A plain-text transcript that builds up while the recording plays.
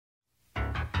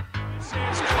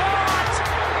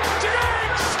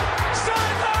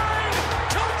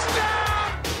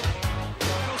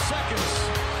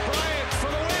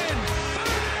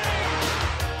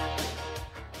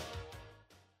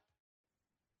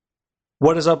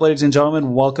What is up, ladies and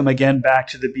gentlemen? Welcome again back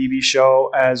to the BB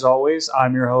Show. As always,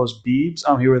 I'm your host, Beebs.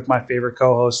 I'm here with my favorite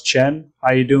co-host, Chen.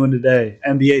 How you doing today?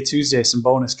 NBA Tuesday, some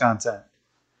bonus content.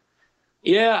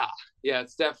 Yeah,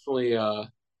 it's definitely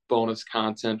bonus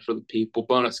content for the people,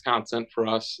 bonus content for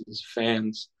us as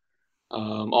fans.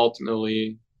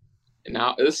 Ultimately,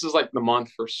 now this is like the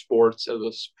month for sports as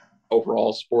a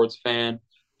overall sports fan.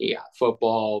 Yeah,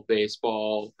 football,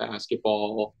 baseball,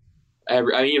 basketball,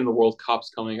 even the World Cup's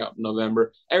coming up in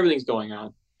November. Everything's going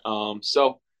on.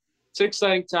 So it's an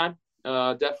exciting time.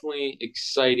 Definitely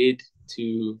excited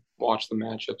to watch the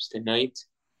matchups tonight.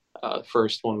 The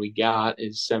first one we got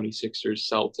is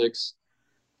 76ers Celtics.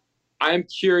 I'm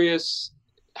curious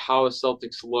how the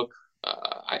Celtics look.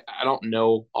 I don't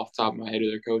know off the top of my head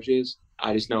who their coach is.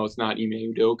 I just know it's not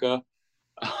Ime Udoka.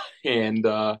 and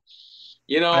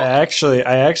you I know, actually,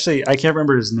 I actually, I can't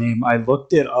remember his name. I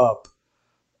looked it up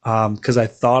because I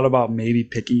thought about maybe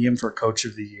picking him for Coach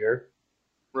of the Year,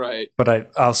 right.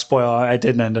 but I'll spoil. I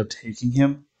didn't end up taking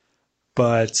him,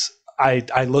 but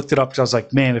I looked it up because I was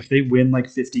like, man, if they win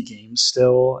like 50 games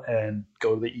still and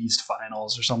go to the East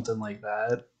Finals or something like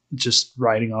that, just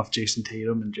riding off Jason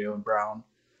Tatum and Jaylen Brown,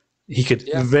 he could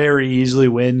Yeah, very easily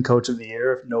win Coach of the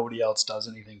Year if nobody else does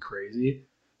anything crazy,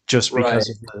 just because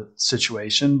right. of the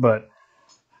situation. But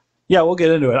yeah, we'll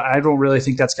get into it. I don't really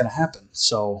think that's going to happen.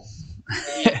 So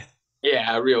Yeah,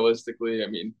 yeah, realistically, I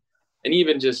mean, and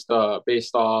even just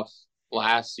based off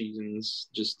last season's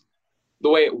just the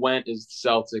way it went is the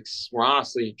Celtics were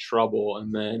honestly in trouble,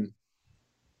 and then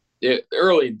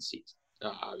early in the season,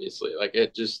 obviously, like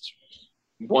it just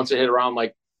once it hit around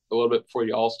like a little bit before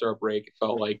the All Star break, it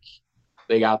felt like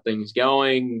they got things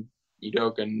going.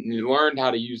 Udoka learned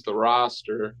how to use the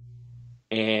roster,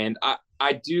 and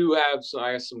I do have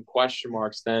some question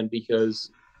marks then because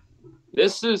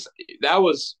this is that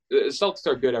was the Celtics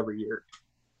are good every year,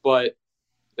 but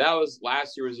that was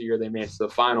last year was the year they made it to the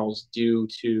finals due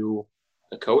to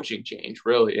a coaching change,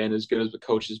 really. And as good as the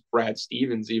coach as Brad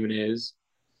Stevens even is,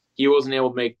 he wasn't able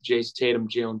to make the Jason Tatum,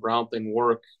 Jaylen Brown thing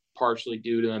work, partially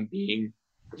due to them being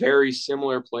very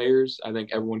similar players. I think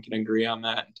everyone can agree on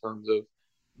that in terms of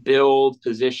build,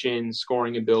 position,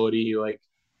 scoring ability. Like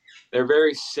they're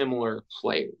very similar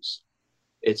players.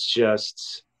 It's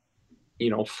just,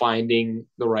 finding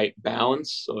the right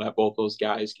balance so that both those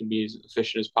guys can be as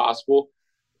efficient as possible.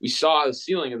 We saw the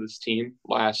ceiling of this team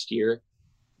last year,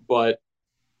 but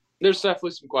there's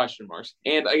definitely some question marks.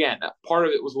 And again, part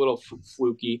of it was a little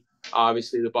fluky.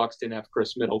 Obviously, the Bucks didn't have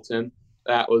Chris Middleton.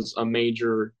 That was a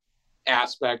major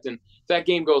aspect. And if that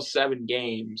game goes 7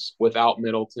 games without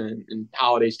Middleton and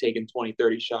Holiday's taking 20,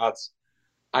 30 shots,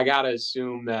 I got to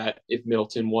assume that if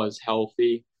Middleton was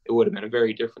healthy, it would have been a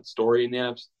very different story in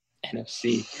the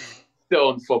NFC.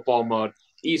 Still in football mode.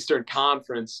 Eastern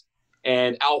Conference.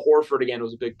 And Al Horford, again,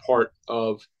 was a big part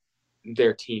of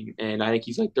their team. And I think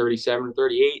he's like 37 or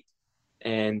 38.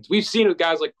 And we've seen with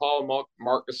guys like Paul and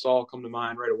Marc Gasol come to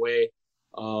mind right away.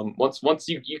 Once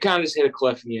you kind of just hit a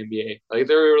cliff in the NBA. Like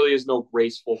there really is no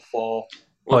graceful fall.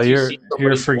 well, Once you see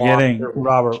you're somebody block forgetting their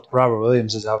Robert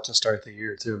Williams is out to start the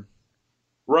year too.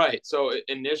 right. So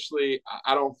initially,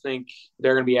 I don't think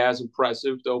they're going to be as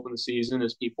impressive to open the season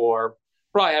as people are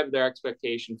probably having their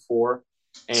expectation for.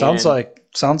 Sounds And like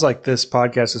sounds like this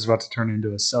podcast is about to turn into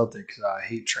a Celtics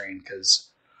hate train because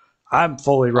I'm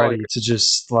fully oh ready to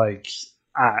just like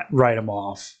write him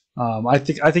off. I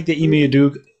think that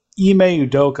Ime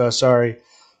Udoka, sorry,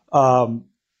 um,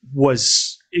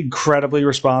 was incredibly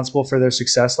responsible for their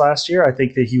success last year. I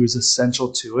think that he was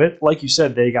essential to it. Like you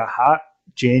said, they got hot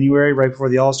January right before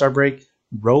the All Star break,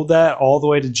 rode that all the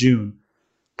way to June.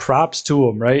 Props to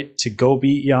him, right? To go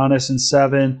beat Giannis in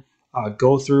seven,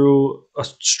 go through a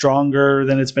stronger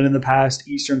than it's been in the past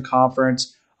Eastern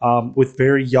Conference with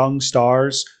very young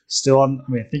stars still on.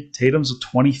 I mean, I think Tatum's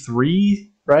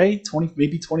 23, right? 20,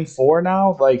 maybe 24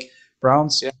 now. Like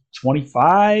Brown's yeah,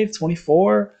 25,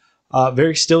 24.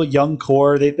 Very still young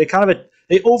core. They kind of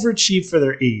they overachieved for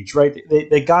their age, right?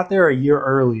 They got there a year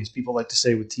early, as people like to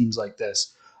say with teams like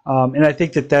this. And I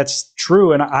think that that's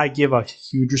true, and I give a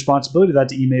huge responsibility to that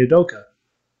to Ime Udoka.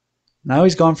 Now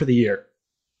he's gone for the year.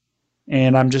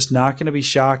 And I'm just not going to be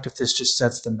shocked if this just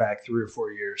sets them back 3 or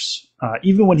 4 years.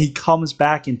 Even when he comes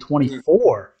back in mhm,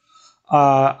 24,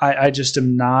 I just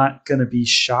am not going to be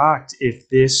shocked if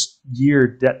this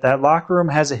year that locker room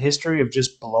has a history of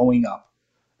just blowing up.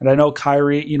 And I know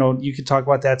Kyrie, you can talk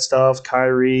about that stuff,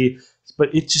 Kyrie,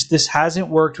 but this hasn't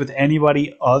worked with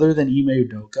anybody other than Ime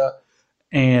Udoka.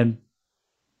 And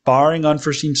barring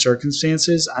unforeseen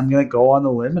circumstances, I'm going to go on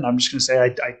the limb and I'm just going to say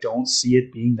I don't see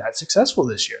it being that successful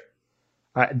this year.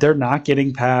 They're not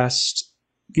getting past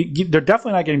they're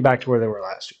definitely not getting back to where they were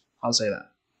last year. I'll say that.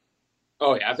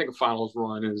 Oh yeah, I think a finals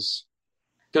run is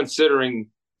considering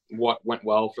what went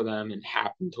well for them and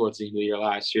happened towards the end of the year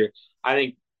last year. I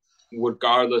think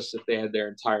regardless if they had their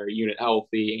entire unit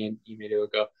healthy and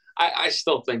Ime, I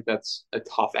still think that's a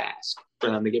tough ask for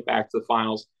them to get back to the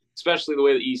finals, especially the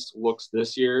way the East looks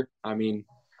this year. I mean,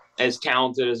 as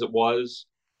talented as it was,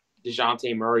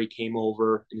 DeJounte Murray came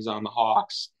over and is on the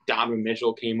Hawks. Donovan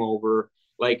Mitchell came over.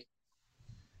 Like,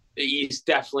 the East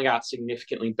definitely got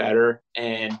significantly better.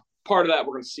 And part of that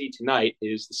we're going to see tonight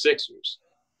is the Sixers.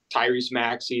 Tyrese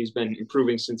Maxey has been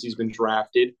improving since he's been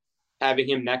drafted. Having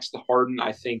him next to Harden,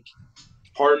 I think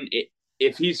Harden,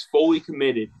 if he's fully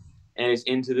committed and is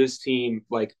into this team,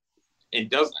 like, it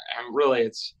doesn't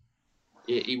really,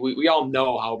 we all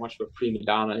know how much of a prima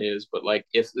donna is, but like,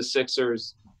 if the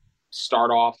Sixers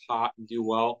start off hot and do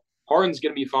well, Harden's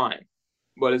going to be fine.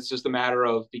 But it's just a matter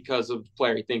of, because of the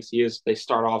player he thinks he is, if they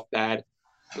start off bad,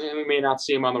 we may not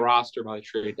see him on the roster by the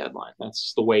trade deadline. That's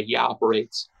just the way he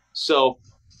operates. So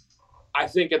I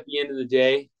think at the end of the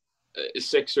day,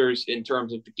 Sixers, in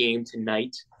terms of the game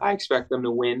tonight, I expect them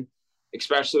to win,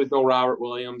 especially with no Robert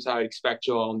Williams. I would expect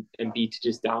Joel Embiid to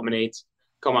just dominate,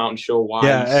 come out and show why.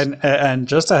 Yeah, and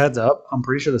just a heads up, I'm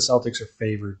pretty sure the Celtics are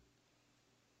favored.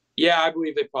 Yeah, I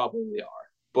believe they probably are.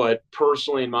 But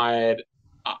personally, in my head,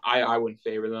 I wouldn't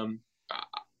favor them.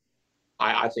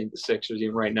 I think the Sixers,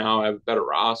 even right now, have a better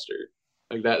roster.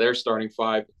 Like that, their starting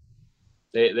five,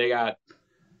 they got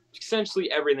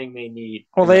essentially everything they need.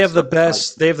 Well, they have the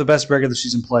best. They have the best regular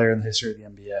season player in the history of the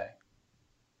NBA,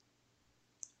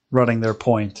 running their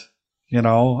point. You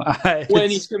know, when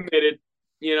he's committed.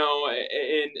 You know,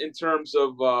 in terms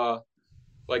of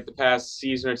like the past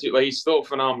season or two, like, he's still a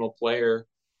phenomenal player,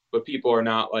 but people are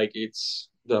not like it's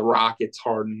the Rockets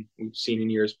Harden we've seen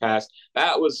in years past.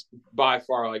 That was by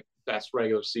far like best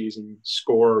regular season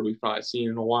scorer we've probably seen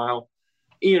in a while.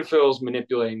 Ian Phil's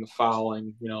manipulating the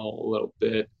fouling, a little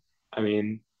bit. I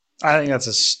mean, I think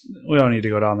we don't need to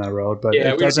go down that road, but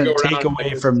yeah, it doesn't take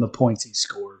away from the points he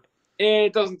scored.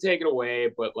 It doesn't take it away,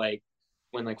 but like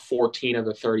when like 14 of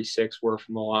the 36 were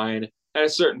from the line, at a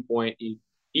certain point, you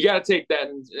got to take that.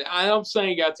 I'm saying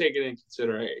you got to take it in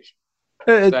consideration.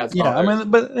 Yeah, I mean,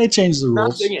 but they changed the rules.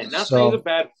 Not saying he's a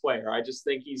bad player. I just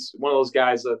think he's one of those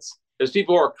guys there's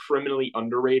people who are criminally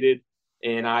underrated,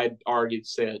 and I'd argue to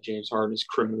say that James Harden is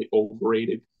criminally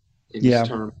overrated in his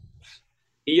term.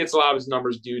 He gets a lot of his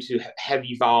numbers due to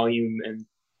heavy volume and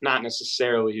not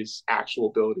necessarily his actual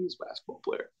ability as a basketball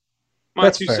player.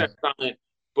 That's 2 cents on it,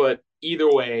 but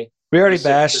either way. We already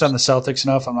bashed on the Celtics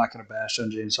enough. I'm not going to bash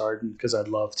on James Harden because I'd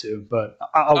love to, but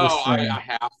I'll refrain. I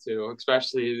have to,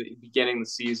 especially at the beginning of the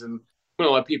season. I'm going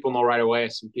to let people know right away.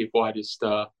 Some people I just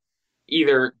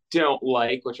either don't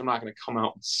like, which I'm not going to come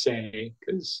out and say,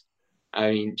 because,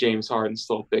 I mean, James Harden's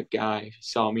still a big guy. If you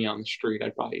saw me on the street,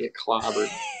 I'd probably get clobbered.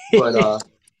 But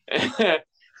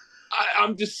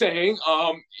I'm just saying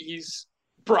he's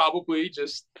probably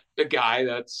just a guy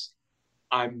that's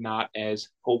I'm not as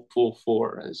hopeful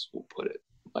for, as we'll put it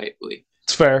lightly.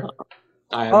 It's fair.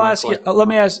 I'll ask you. Let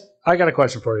me ask. I got a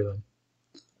question for you then.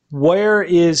 Where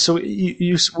is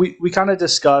we kind of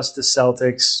discussed the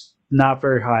Celtics, not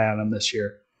very high on them this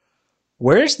year.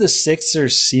 Where's the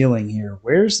Sixers ceiling here?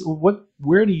 Where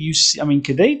do you see? I mean,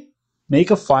 could they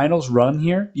make a finals run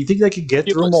here? You think they could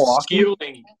get through Milwaukee?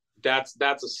 Ceiling, that's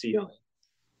a ceiling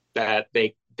that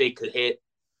they could hit.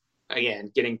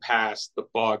 Again, getting past the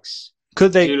Bucks.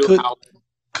 Could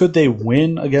they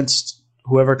win against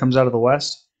whoever comes out of the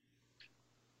West?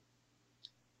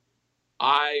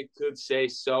 I could say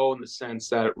so, in the sense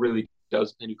that it really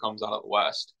does depend who comes out of the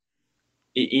West.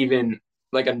 Even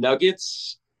like a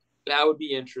Nuggets, that would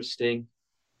be interesting.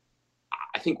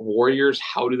 I think Warriors,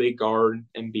 how do they guard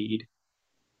Embiid?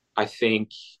 I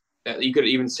think you could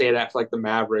even say that for like the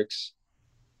Mavericks.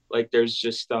 Like there's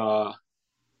just the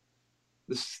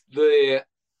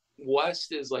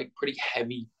West is like pretty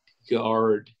heavy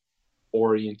guard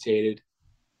orientated.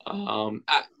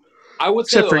 I would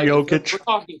say except for Jokic. We're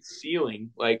talking ceiling.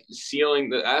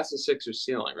 That's the Sixers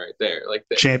ceiling right there. Like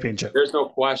championship. There's no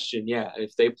question. Yeah,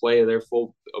 if they play their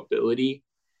full ability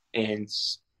and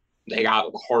they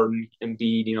got Harden,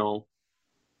 Embiid,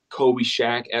 Kobe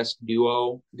Shaq-esque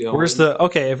duo going. Where's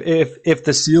if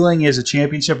the ceiling is a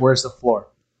championship, where's the floor?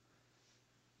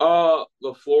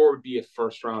 The floor would be a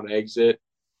first round exit.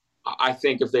 I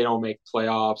think if they don't make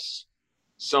playoffs,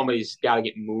 somebody's got to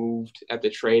get moved at the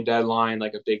trade deadline,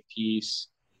 like a big piece.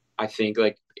 I think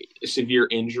like a severe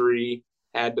injury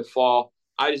had to fall.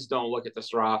 I just don't look at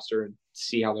this roster and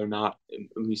see how they're not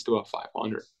at least above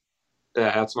 500.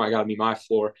 That's got to be my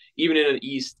floor. Even in an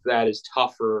East that is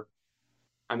tougher,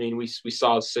 I mean, we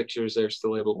saw the Sixers, they're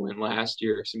still able to win last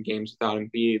year, some games without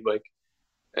Embiid. Like,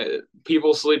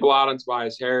 people sleep a lot on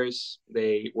Tobias Harris.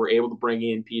 They were able to bring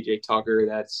in PJ Tucker.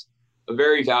 That's a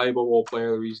very valuable role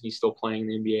player. The reason he's still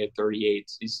playing in the NBA at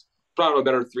 38. He's probably a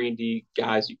better 3-and-D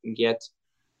guys you can get.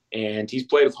 And he's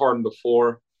played with Harden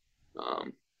before.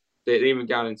 Um, they even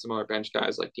got in some other bench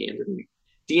guys like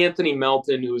DeAnthony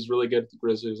Melton, who was really good at the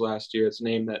Grizzlies last year. It's a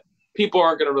name that people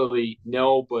aren't going to really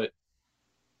know, but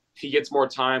if he gets more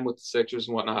time with the Sixers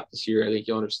and whatnot this year, I think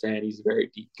you'll understand he's a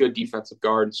very good defensive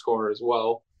guard and scorer as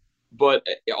well. But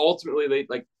ultimately, they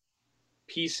like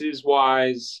pieces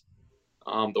wise,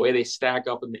 the way they stack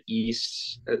up in the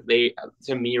East, they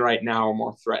to me right now are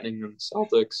more threatening than the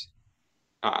Celtics.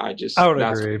 I I just would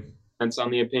that's agree. depends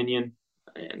on the opinion.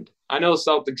 And I know the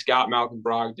Celtics got Malcolm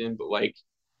Brogdon, but like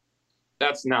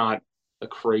that's not a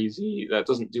crazy. That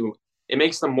doesn't do. It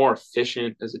makes them more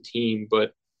efficient as a team,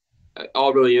 but all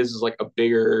it really is like a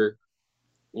bigger,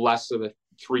 less of a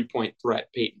 3-point threat,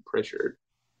 Peyton Pritchard.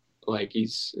 Like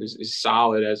he's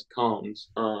solid as it comes,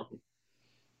 and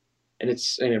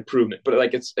it's an improvement. But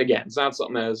like it's not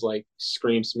something that is like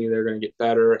screams to me they're going to get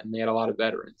better. And they had a lot of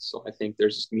veterans, so I think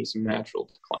there's just going to be some natural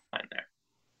decline there.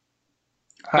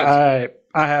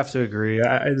 I have to agree.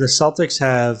 The Celtics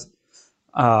have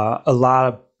a lot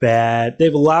of bad. They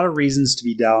have a lot of reasons to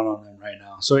be down on them right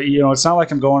now. So it's not like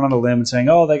I'm going on a limb and saying,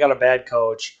 "Oh, they got a bad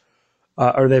coach."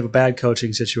 Or they have a bad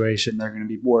coaching situation, they're going to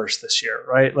be worse this year,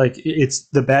 right? Like it's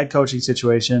the bad coaching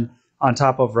situation on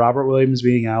top of Robert Williams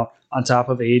being out, on top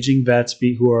of aging vets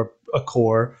who are a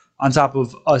core, on top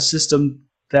of a system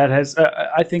that has.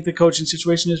 I think the coaching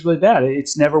situation is really bad.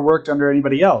 It's never worked under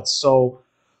anybody else. So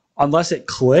unless it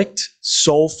clicked,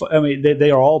 I mean, they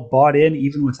are all bought in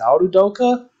even without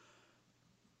Udoka.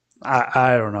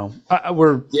 I don't know.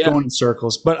 We're Yeah, going in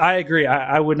circles, but I agree.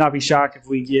 I would not be shocked if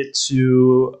we get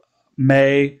to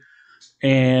May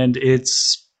and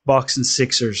it's Bucks and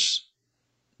Sixers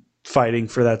fighting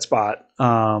for that spot.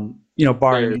 Barring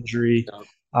very. injury,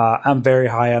 I'm very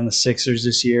high on the Sixers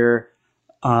this year.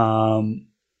 Um,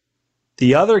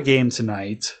 the other game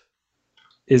tonight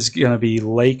is going to be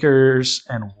Lakers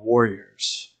and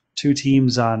Warriors, two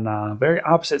teams on very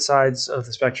opposite sides of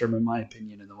the spectrum, in my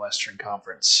opinion, in the Western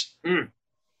Conference. Mm.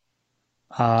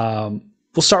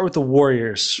 We'll start with the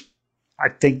Warriors. I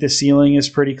think the ceiling is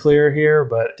pretty clear here,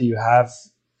 but do you have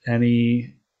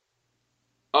any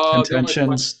The only question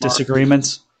contentions, mark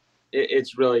disagreements?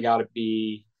 it's really got to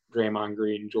be Draymond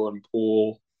Green, Jordan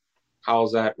Poole.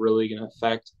 How's that really going to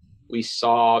affect? We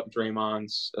saw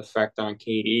Draymond's effect on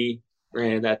KD.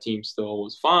 Granted, that team still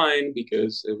was fine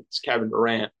because it was Kevin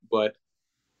Durant, but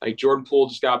like Jordan Poole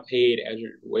just got paid,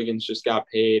 Andrew Wiggins just got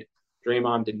paid.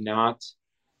 Draymond did not.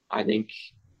 I think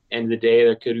end of the day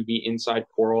there could be inside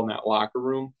quarrel in that locker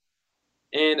room.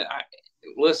 And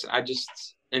listen, I just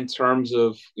in terms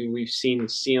of we've seen the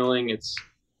ceiling, it's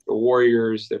the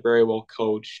Warriors. They're very well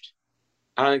coached.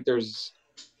 I don't think there's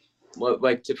for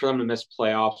them to miss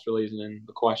playoffs really isn't in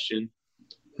the question.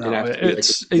 It'd No, have to be like a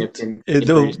significant the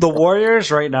injury.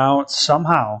 Warriors right now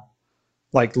somehow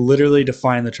like literally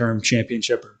define the term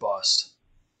championship or bust.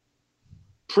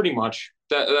 Pretty much.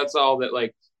 That's all that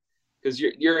like because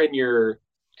you're in your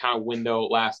kind of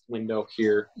last window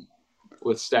here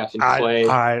with Steph and Clay.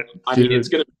 I mean, it's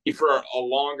Dude, going to be for a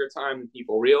longer time than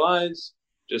people realize,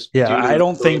 just yeah, due to I the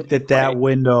don't think that play.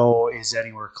 window is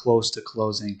anywhere close to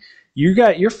closing. You're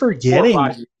 4 or 5 forgetting,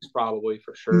 years probably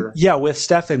for sure. yeah, with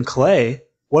Steph and Clay.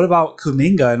 What about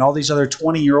Kuminga and all these other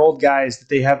 20-year-old guys that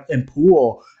they have in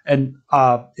Poole and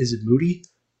is it Moody?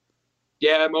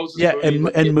 Yeah, Moses Yeah, Moody.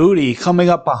 Like, and Moody coming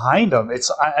up behind them.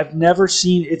 I've never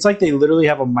seen. It's like they literally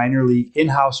have a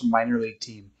in-house minor league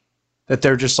team that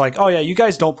they're just like, oh yeah, you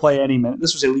guys don't play any minutes.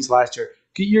 This was at least last year.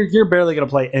 You're barely going to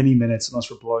play any minutes unless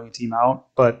we're blowing a team out,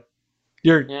 but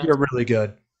yeah, you're really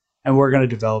good, and we're going to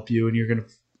develop you, and you're going to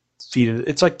feed it.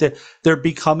 It's like they're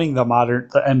becoming the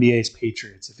NBA's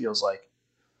Patriots. It feels like.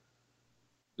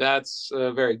 that's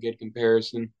a very good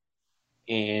comparison,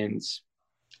 and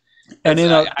And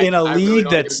that's in a I really league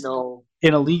don't even that's know.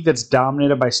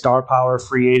 dominated by star power,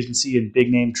 free agency, and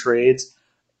big name trades,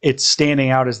 it's standing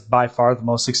out as by far the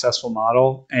most successful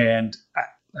model. And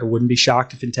I wouldn't be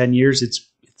shocked if in 10 years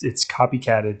it's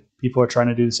copycatted. People are trying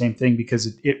to do the same thing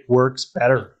because it works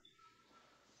better.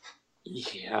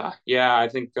 Yeah, I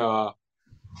think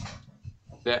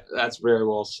that's very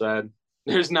well said.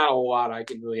 There's not a lot I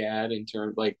can really add in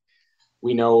terms like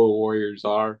we know who the Warriors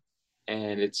are,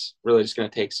 and it's really just going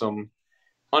to take some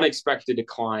unexpected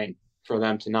decline for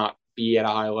them to not be at a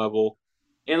high level.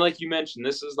 And like you mentioned,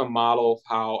 this is the model of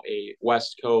how a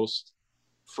West Coast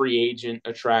free agent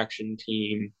attraction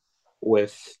team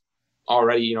with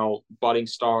already, budding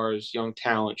stars, young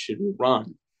talent should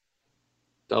run.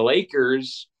 The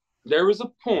Lakers, there was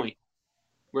a point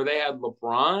where they had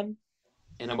LeBron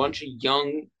and a bunch of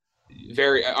young,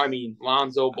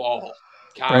 Lonzo Ball,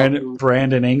 Kyle Kuzma,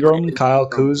 Brandon Ingram, Brandon Kyle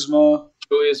Ingram, Kuzma,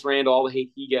 Julius Randle, all the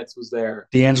hate he gets was there.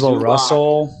 D'Angelo Zubac,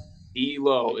 Russell.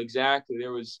 D'Lo, exactly.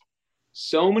 There was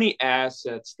so many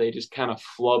assets they just kind of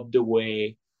flubbed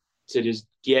away to just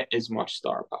get as much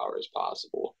star power as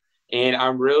possible. And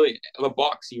the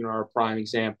Bucks, are a prime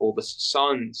example. The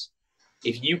Suns,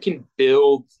 if you can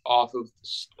build off of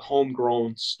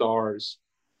homegrown stars,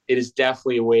 it is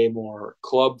definitely way more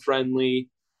club friendly,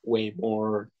 way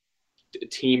more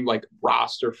team like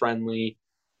roster friendly,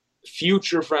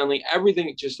 future friendly.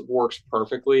 Everything just works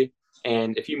perfectly.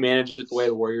 And if you manage it the way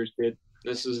the Warriors did,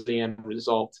 this is the end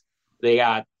result. They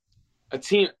got a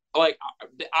team like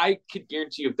I could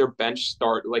guarantee you if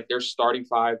their starting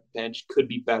five bench could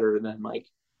be better than like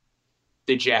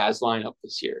the Jazz lineup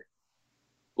this year.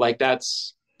 Like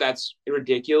that's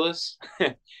ridiculous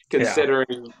Yeah.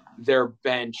 considering their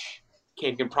bench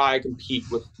can probably compete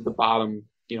with the bottom,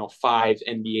 five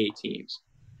NBA teams.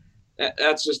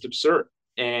 That's just absurd.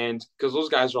 And because those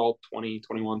guys are all 20,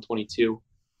 21, 22.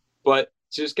 But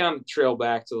to just kind of trail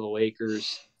back to the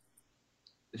Lakers,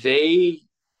 they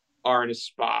are in a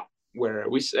spot where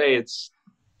we say it's,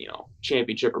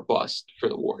 championship or bust for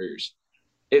the Warriors.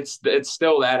 It's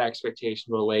still that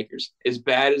expectation for the Lakers. As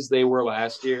bad as they were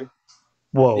last year,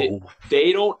 they, Whoa.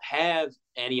 they don't have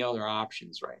any other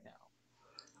options right now.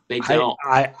 They I don't.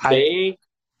 I They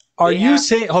Are they you have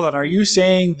saying? Hold on. Are you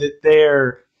saying that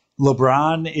their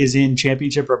LeBron is in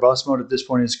championship or bust mode at this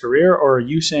point in his career, or are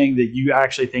you saying that you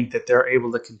actually think that they're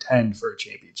able to contend for a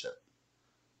championship?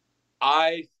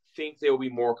 I think they'll be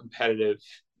more competitive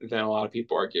than a lot of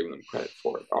people are giving them credit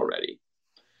for already.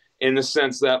 In the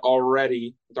sense that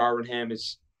already Darvin Ham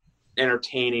is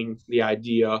entertaining the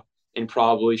idea and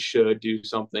probably should do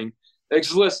something.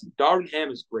 Because listen, Darvin Ham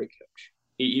is a great coach.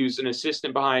 He was an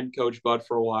assistant behind Coach Bud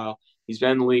for a while. He's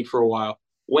been in the league for a while.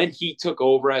 When he took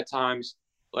over at times,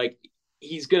 like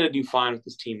he's gonna do fine with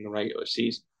his team in the regular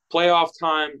season. Playoff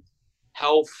time,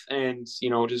 health, and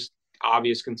just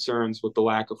obvious concerns with the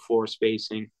lack of floor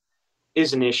spacing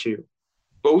is an issue.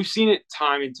 But we've seen it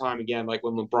time and time again. Like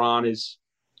when LeBron is,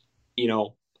 you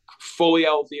know, fully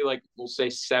healthy, like we'll say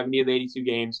 70 of 82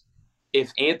 games.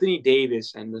 If Anthony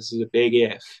Davis, and this is a big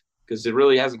if, because it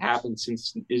really hasn't happened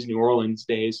since his New Orleans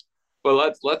days,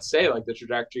 but let's say like the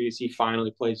trajectory is he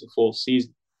finally plays a full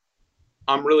season.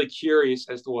 I'm really curious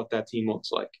as to what that team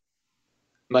looks like.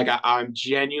 Like I'm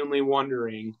genuinely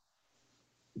wondering.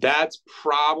 That's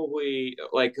probably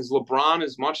like because LeBron,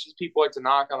 as much as people like to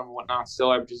knock on him and whatnot,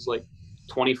 still averages like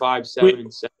 25, 7, Wait,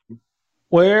 and 7.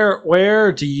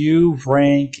 where do you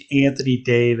rank Anthony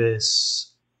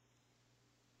Davis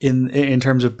in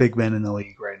terms of big men in the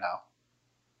league right now?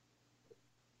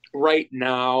 Right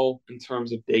now, in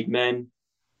terms of big men,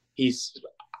 he's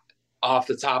off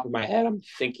the top of my head, I'm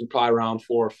thinking probably around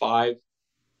 4 or 5.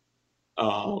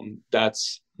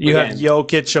 That's You have again,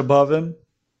 Jokic above him.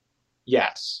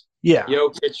 yes. Yeah.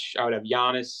 Jokic, I would have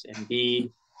Giannis and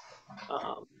Embiid.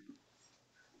 Um,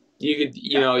 you could,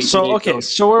 you could So make okay,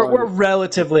 those so we're fun.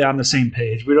 relatively on the same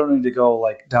page. We don't need to go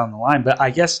like down the line, but I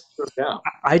guess Yeah.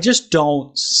 I just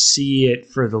don't see it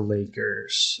for the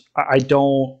Lakers. I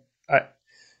don't.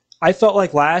 I felt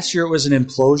like last year it was an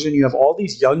implosion. You have all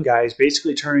these young guys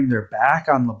basically turning their back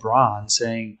on LeBron,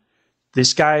 saying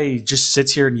this guy just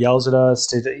sits here and yells at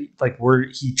us. Like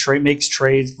makes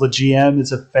trades. The GM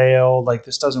is a fail. Like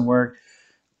this doesn't work.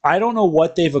 I don't know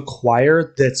what they've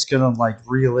acquired that's gonna like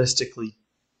realistically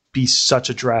be such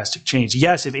a drastic change.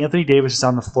 Yes, if Anthony Davis is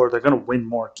on the floor, they're gonna win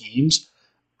more games.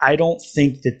 I don't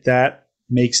think that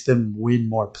makes them win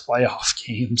more playoff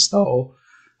games though.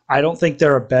 I don't think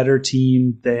they're a better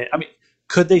team than. I mean,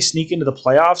 could they sneak into the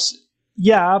playoffs?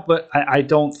 Yeah, but I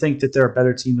don't think that they're a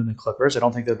better team than the Clippers. I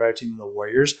don't think they're a better team than the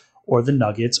Warriors or the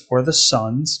Nuggets or the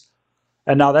Suns.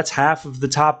 And now that's half of the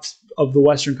top of the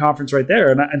Western Conference right there.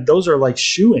 And those are like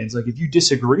shoe-ins. Like if you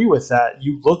disagree with that,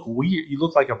 you look weird. You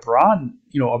look like a bronze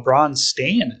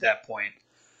stan at that point.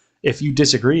 If you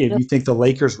disagree, if you think the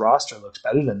Lakers roster looks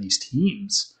better than these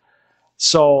teams.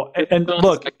 So The and Suns,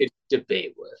 look, I could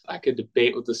debate with. I could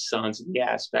debate with the Suns in the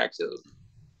aspects of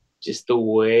just the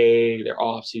way their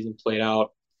offseason played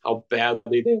out, how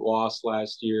badly they lost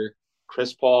last year.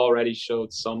 Chris Paul already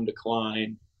showed some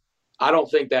decline. I don't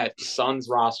think that Suns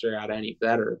roster got any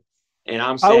better. And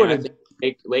I'm I saying I would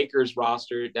think Lakers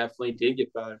roster definitely did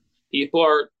get better. People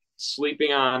are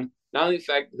sleeping on not only the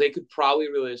fact that they could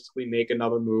probably realistically make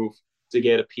another move to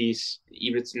get a piece,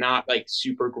 even if it's not like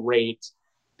super great.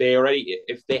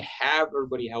 if they have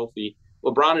everybody healthy,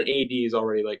 LeBron and AD is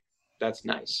already like, that's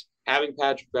nice. Having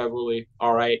Patrick Beverly,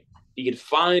 all right. If you could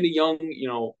find a young,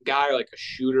 guy like a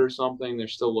shooter or something, they're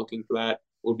still looking for that,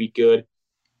 would be good.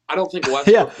 I don't think Yeah.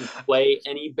 Westbrook can play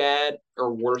any bad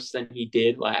or worse than he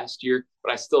did last year,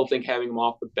 but I still think having him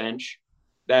off the bench,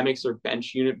 that makes their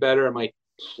bench unit better. It might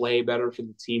play better for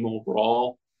the team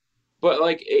overall. But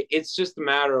like it's just a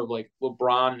matter of like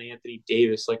LeBron and Anthony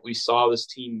Davis. Like we saw this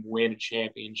team win a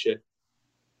championship,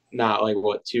 not like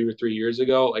what 2 or 3 years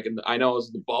ago. Like I know it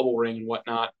was the bubble ring and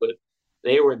whatnot, but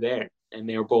they were there and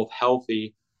they were both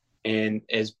healthy. And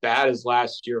as bad as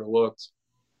last year looked,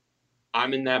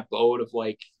 I'm in that boat of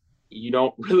like you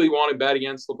don't really want to bet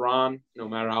against LeBron, no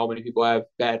matter how many people have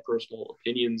bad personal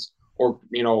opinions or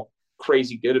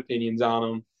crazy good opinions on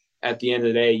him. At the end of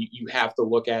the day, you have to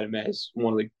look at him as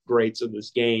one of the greats of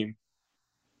this game.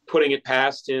 Putting it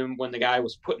past him when the guy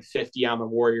was putting 50 on the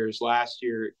Warriors last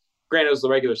year, granted it was the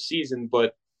regular season,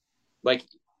 but like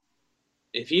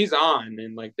if he's on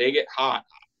and like they get hot,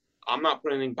 I'm not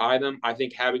putting anything by them. I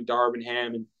think having Darvin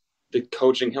Ham and the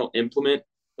coaching he'll implement,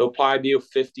 they'll probably be a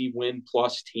 50 win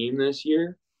plus team this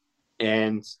year.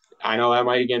 And I know that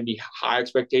might again be high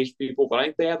expectation for people, but I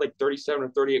think they had like 37 or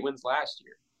 38 wins last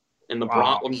year. And the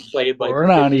Wow. Bronx played like We're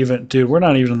not even, dude. We're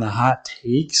not even in the hot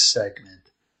takes segment.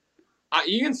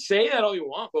 You can say that all you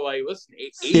want, but like, listen,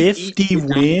 50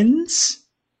 wins.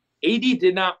 AD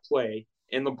did not play,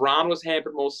 and LeBron was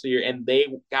hampered most of the year, and they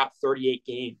got 38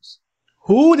 games.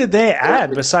 Who did they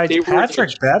add besides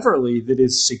Patrick Beverly that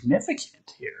is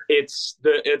significant here? It's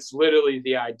literally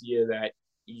the idea that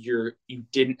you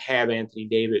didn't have Anthony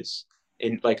Davis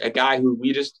and like a guy who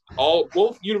we just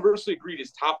both universally agreed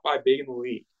is top 5 big in the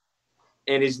league,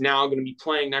 and is now going to be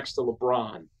playing next to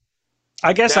LeBron.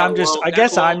 I'm just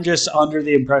under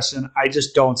the impression I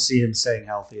just don't see him staying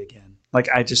healthy again. Like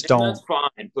I just don't. That's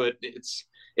fine, but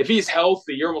if he's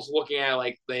healthy, you're almost looking at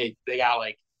like they got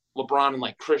like LeBron and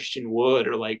like Christian Wood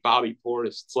or like Bobby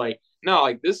Portis. It's like no,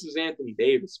 like this is Anthony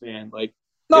Davis, man. Like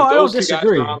no, if those I don't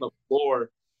disagree. Two guys are on the floor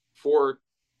for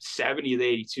 70 to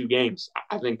 82 games,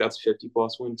 I think that's 50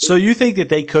 plus wins. So you think that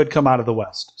they could come out of the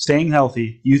West staying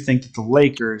healthy? You think that the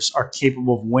Lakers are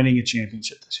capable of winning a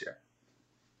championship this year?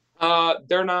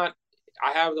 They're not.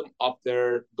 I have them up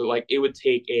there, but like it would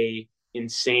take a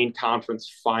insane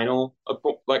conference final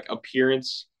like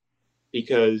appearance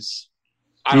because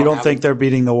you don't think they're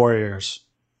beating the Warriors.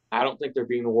 I don't think they're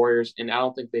beating the Warriors, and I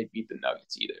don't think they beat the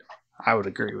Nuggets either. I would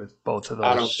agree with both of those.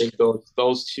 I don't think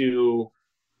those two.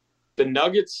 The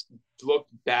Nuggets looked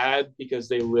bad because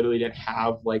they literally didn't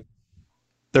have like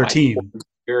their team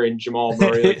and Jamal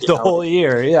Murray the whole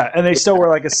year, yeah, and they still were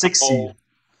like a 6 seed.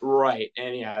 Right,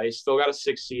 and yeah, they still got a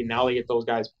 6 seed. Now they get those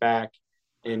guys back,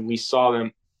 and we saw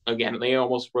them again. They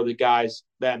almost were the guys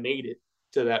that made it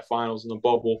to that finals in the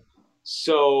bubble.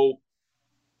 So,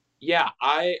 yeah,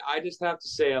 I just have to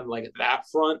say on like that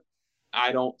front,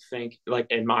 I don't think, like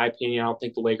in my opinion, I don't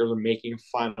think the Lakers are making a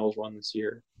finals run this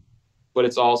year. But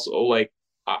it's also like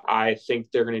I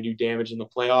think they're going to do damage in the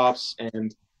playoffs,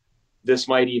 and this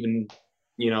might even,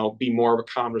 be more of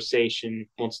a conversation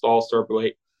once the All-Star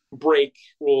break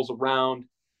rolls around.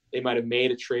 They might have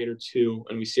made a trade or two,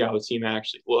 and we see how the team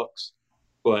actually looks.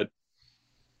 But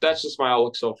that's just my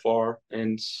outlook so far.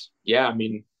 And yeah, I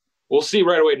mean, we'll see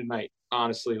right away tonight.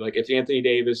 Honestly, like if Anthony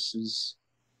Davis is,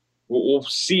 we'll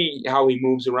see how he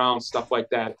moves around, stuff like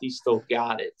that. If he's still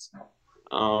got it.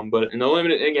 But in the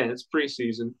limited, again, it's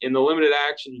preseason. In the limited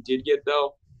action he did get,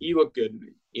 though, he looked good to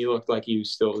me. He looked like he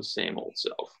was still the same old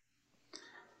self.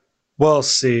 We'll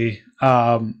see.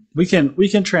 We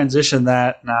can transition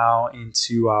that now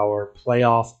into our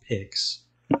playoff picks.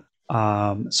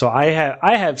 So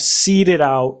I have seeded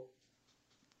out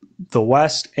the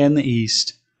West and the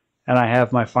East, and I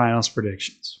have my finals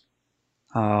predictions.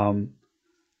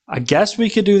 I guess we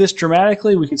could do this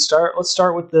dramatically. We could start. Let's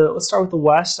start with the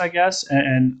West, I guess,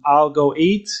 and I'll go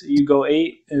 8. You go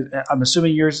 8. I'm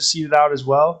assuming yours is seeded out as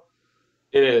well.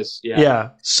 It is, yeah. Yeah.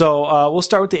 So we'll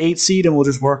start with the 8 seed, and we'll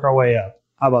just work our way up.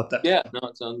 How about that? Yeah. No,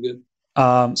 it sounds good.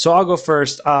 So I'll go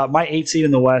first. My 8 seed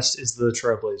in the West is the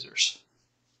Trailblazers.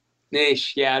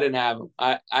 Nish. Yeah, I didn't have them.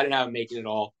 I didn't have them making it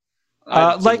all.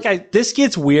 This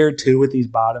gets weird too with these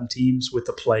bottom teams with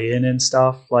the play-in and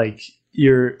stuff. Like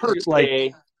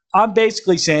I'm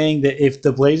basically saying that if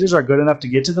the Blazers are good enough to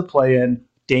get to the play-in,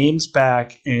 Dame's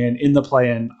back, and in the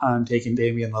play-in, I'm taking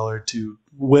Damian Lillard to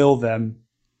will them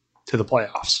to the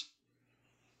playoffs.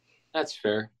 That's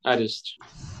fair. I think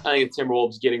the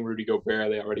Timberwolves getting Rudy Gobert,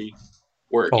 they already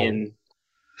were in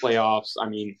playoffs. I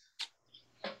mean,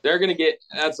 they're going to get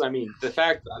 – the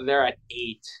fact that they're at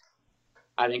 8,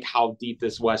 I think how deep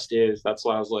this West is. That's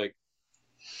why I was like,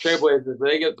 Trailblazers, if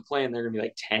they get the play-in, they're going to be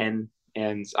like 10.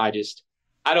 And I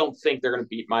don't think they're going to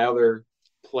beat my other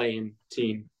playing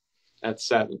team at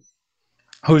 7.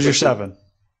 Who's your 7?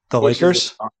 The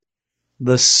Lakers?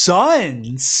 The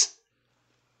Suns?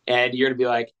 And you're going to be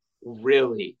like,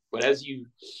 really? But as you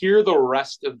hear the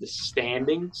rest of the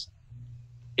standings,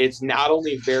 it's not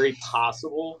only very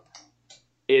possible,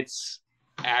 it's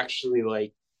actually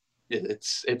like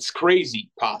it's crazy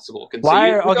possible.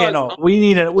 Why? Okay, no, we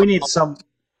need some.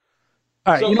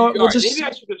 All right, so, you know what? We'll just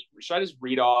maybe should I just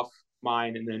read off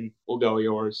mine and then we'll go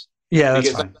yours. Yeah,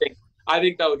 that's fine. I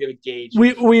think that will give a gauge.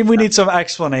 We need some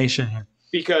explanation here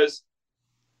because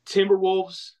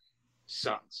Timberwolves,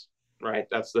 Suns, right?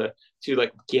 That's the 2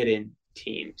 like get in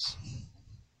teams.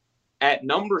 At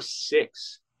number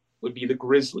 6 would be the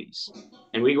Grizzlies,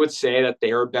 and we would say that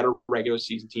they are a better regular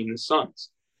season team than the Suns.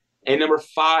 And number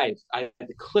 5, I had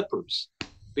the Clippers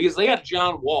because they got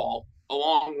John Wall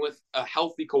along with a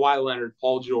healthy Kawhi Leonard,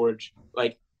 Paul George,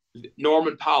 like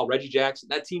Norman Powell, Reggie Jackson.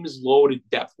 That team is loaded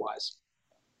depth-wise.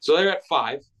 So they're at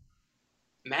 5.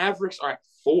 Mavericks are at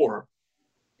 4.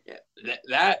 Yeah,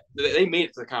 that they made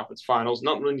it to the conference finals.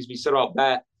 Nothing really needs to be said about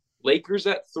that. Lakers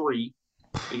at 3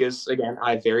 because, again,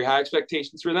 I have very high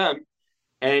expectations for them.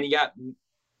 And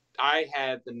I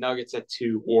had the Nuggets at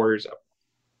 2, Warriors up.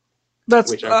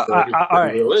 That's all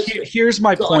right. Here's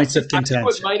my points of contention.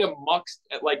 I might have muxed,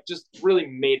 like, just really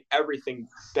made everything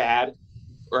bad.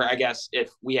 Or I guess if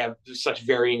we have such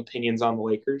varying opinions on the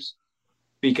Lakers,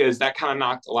 because that kind of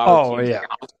knocked a lot of teams out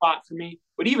of the spot for me.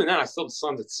 But even then, I still have the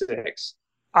Suns at 6.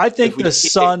 I think the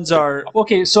Suns are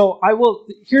okay. So I will.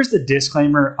 Here's the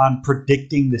disclaimer on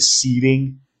predicting the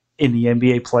seeding in the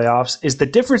NBA playoffs: is the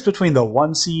difference between the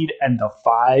 1 seed and the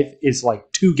 5 is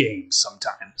like 2 games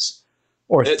sometimes,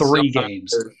 or 3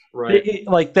 games. Right?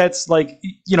 Like that's like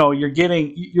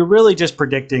you're really just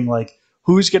predicting like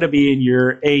who's going to be in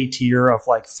your A tier of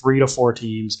like 3 to 4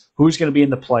 teams, who's going to be in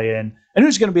the play-in, and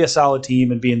who's going to be a solid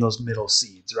team and be in those middle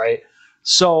seeds, right?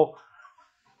 So.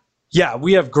 Yeah,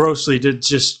 we have grossly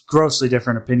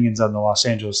different opinions on the Los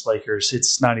Angeles Lakers.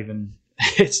 It's not even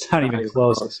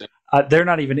close. They're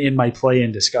not even in my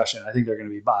play-in discussion. I think they're going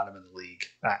to be bottom of the league.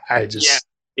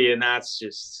 And that's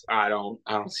just I don't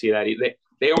see that either.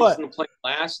 They almost didn't play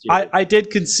last year. I did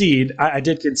concede. I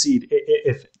did concede.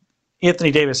 If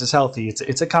Anthony Davis is healthy,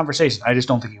 it's a conversation. I just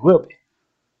don't think he will be.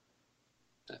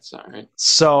 That's all right.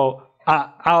 So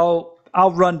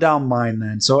I'll run down mine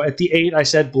then. So at the 8, I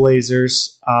said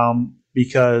Blazers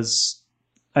because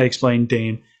I explained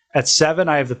Dame. At 7,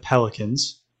 I have the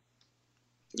Pelicans.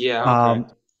 Yeah.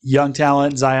 Okay. Young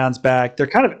talent, Zion's back. They're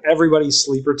kind of everybody's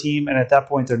sleeper team, and at that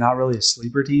point, they're not really a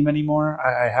sleeper team anymore.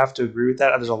 I have to agree with that.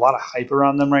 There's a lot of hype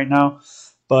around them right now,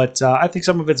 but I think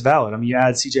some of it's valid. I mean, you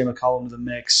add C.J. McCollum to the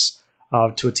mix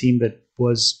to a team that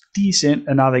was decent,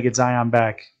 and now they get Zion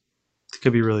back. It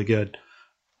could be really good.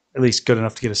 At least good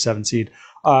enough to get a 7 seed.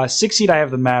 6 seed, I have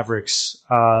the Mavericks.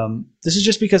 This is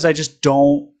just because I just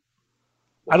don't.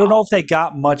 I don't know if they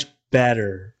got much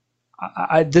better.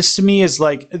 This to me is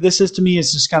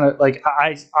just kind of like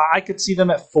I could see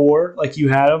them at 4, like you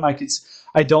had them.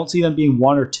 I don't see them being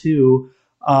 1 or 2,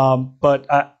 but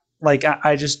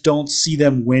I just don't see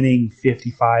them winning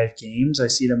 55 games. I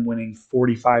see them winning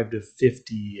 45 to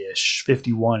 50-ish,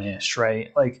 51-ish, right?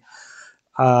 Like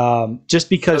just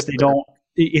because they don't.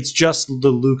 It's just the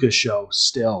Luka show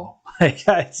still,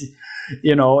 and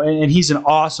he's an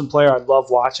awesome player. I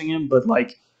love watching him, but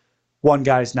like one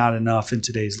guy's not enough in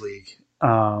today's league,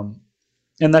 and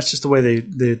that's just the way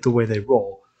they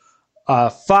roll.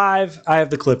 5, I have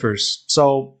the Clippers.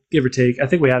 So give or take, I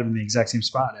think we had them in the exact same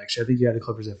spot. Actually, I think you had the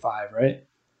Clippers at 5, right?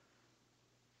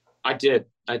 I did.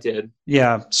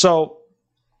 Yeah. So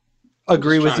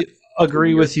agree with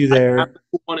you there.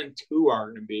 1 and 2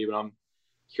 are going to be, but I'm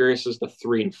curious as to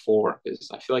 3 and 4 because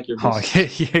I feel like you're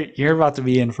about to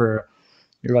be in for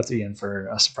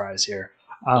a surprise here.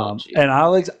 And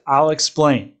I'll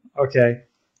explain. Okay.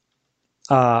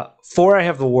 4, I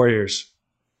have the Warriors.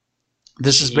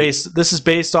 This is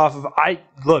based off of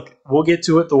we'll get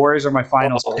to it. The Warriors are my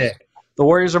finals pick. The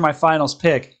Warriors are my finals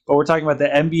pick, but we're talking about the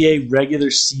NBA regular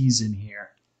season here.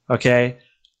 Okay.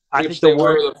 I think they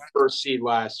were the first seed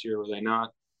last year, were they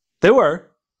not? They were,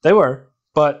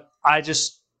 but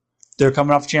they're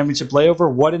coming off championship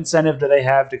layover. What incentive do they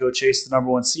have to go chase the number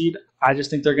 1 seed? I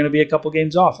just think they're going to be a couple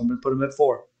games off. I'm going to put them at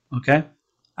 4. Okay.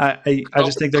 I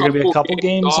just think they're going to be a couple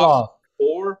games off.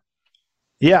 4?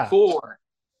 Yeah. 4.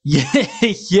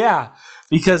 Yeah.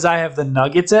 Because I have the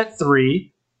Nuggets at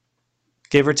 3,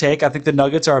 give or take. I think the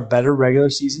Nuggets are a better regular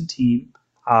season team.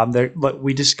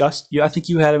 We discussed. I think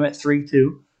you had them at 3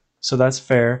 too. so that's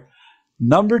fair.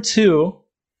 Number 2,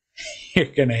 you're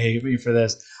gonna hate me for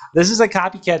this. This is a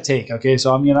copycat take, okay?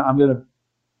 So I'm gonna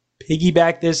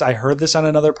piggyback this. I heard this on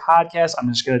another podcast. I'm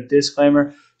just gonna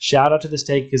disclaimer. Shout out to this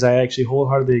take because I actually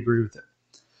wholeheartedly agree with it.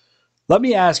 Let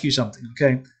me ask you something,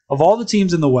 okay? Of all the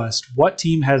teams in the West, what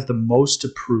team has the most to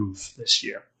prove this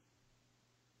year?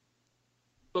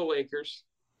 The Lakers.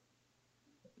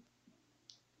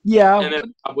 Yeah. And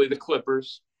then probably the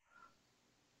Clippers.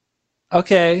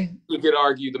 Okay. You could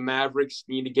argue the Mavericks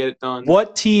need to get it done.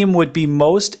 What team would be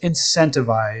most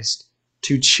incentivized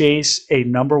to chase a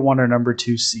number 1 or number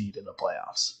 2 seed in the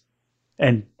playoffs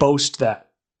and boast that?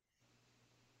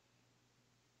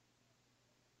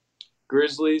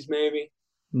 Grizzlies, maybe?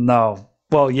 No.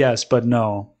 Well, yes, but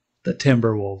no. The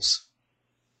Timberwolves.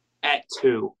 At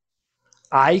 2.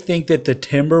 I think that the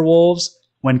Timberwolves,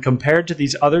 when compared to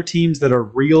these other teams that are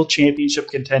real championship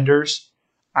contenders,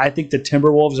 I think the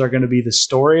Timberwolves are going to be the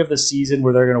story of the season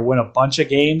where they're going to win a bunch of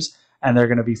games and they're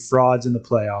going to be frauds in the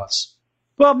playoffs.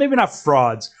 Well, maybe not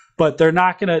frauds, but they're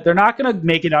not going to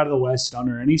make it out of the West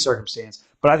under any circumstance.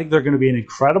 But I think they're going to be an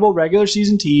incredible regular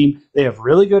season team. They have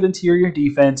really good interior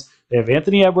defense. They have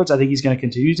Anthony Edwards. I think he's going to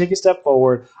continue to take a step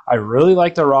forward. I really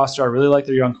like their roster. I really like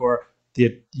their young core.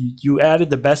 You added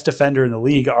the best defender in the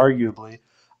league, arguably.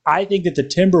 I think that the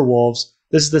Timberwolves,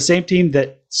 this is the same team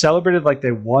that celebrated like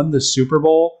they won the Super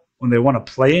Bowl when they won a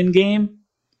play-in game.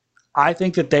 I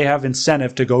think that they have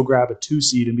incentive to go grab a 2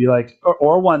 seed and be like,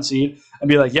 or 1 seed and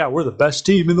be like, yeah, we're the best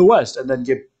team in the West, and then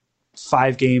get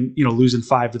 5 game, losing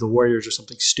 5 to the Warriors or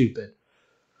something stupid.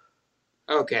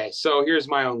 Okay, so here's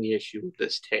my only issue with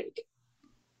this take,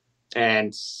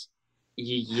 and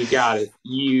you've got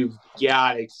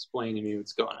to explain to me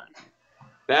what's going on.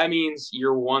 That means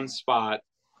you're 1 spot.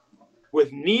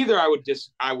 With neither, I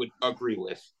would agree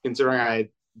with, considering I had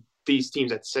these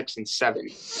teams at 6 and 7.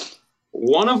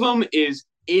 One of them is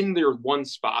in their 1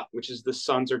 spot, which is the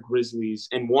Suns or Grizzlies,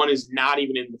 and one is not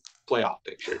even in the playoff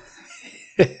picture.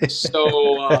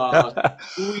 So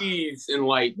please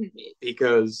enlighten me,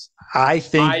 because I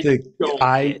think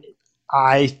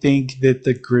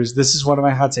the Grizzlies. This is one of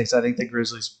my hot takes. I think the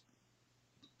Grizzlies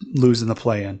lose in the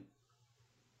play-in.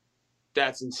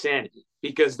 That's insanity,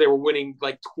 because they were winning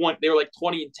like 20. They were like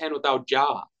 20-10 without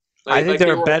Ja. I think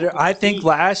they're better. I think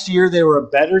last year they were a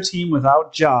better team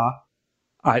without Ja.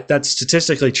 That's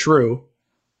statistically true.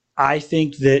 I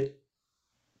think that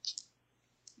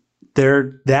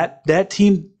that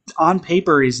team on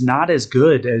paper is not as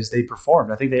good as they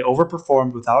performed. I think they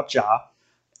overperformed without Ja,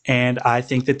 and I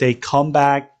think that they come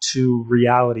back to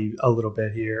reality a little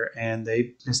bit here, and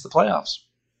they miss the playoffs.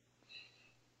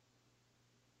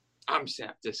 I'm saying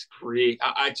disagree.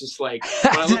 I just like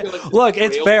when I look at, look,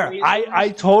 it's fair. I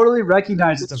totally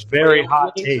recognize it's a very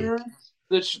hot take.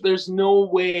 There's no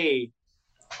way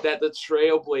that the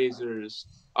Trailblazers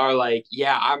are like,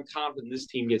 yeah, I'm confident this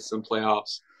team gets some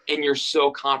playoffs, and you're so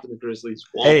confident the Grizzlies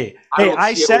won't. Hey,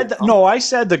 I said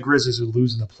the Grizzlies would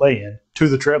lose in the play-in to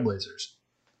the Trailblazers.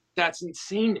 That's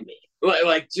insane to me.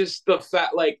 Like just the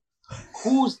fact, like,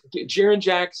 Jaren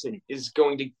Jackson is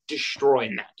going to destroy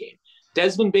in that game.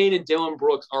 Desmond Bane and Dylan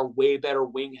Brooks are way better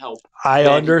wing help. I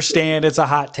understand it's a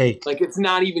hot take. Like it's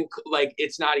not even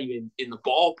in the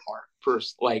ballpark.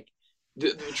 First, like the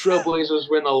Trailblazers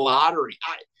win the lottery.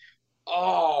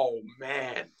 Oh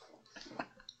man,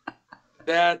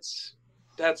 that's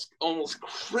almost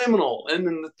criminal. And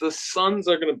then the Suns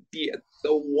are going to be at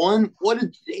the 1. What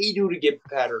did they do to get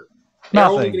better? They're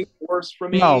Nothing. only getting worse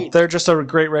from age. No, they're just a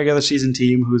great regular season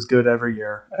team who's good every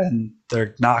year, and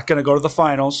they're not going to go to the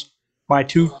finals.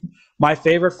 My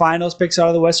favorite finals picks out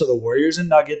of the West are the Warriors and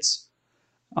Nuggets.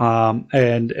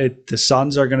 The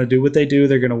Suns are going to do what they do.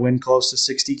 They're going to win close to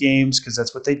 60 games because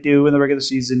that's what they do in the regular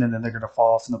season, and then they're going to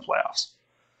fall off in the playoffs.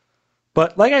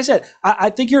 But like I said, I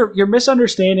think you're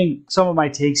misunderstanding some of my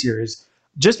takes here. Is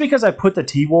just because I put the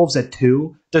T-Wolves at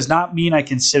 2 does not mean I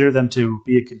consider them to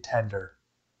be a contender.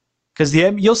 Because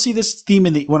you'll see this theme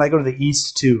when I go to the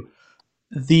East too.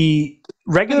 The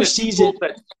regular season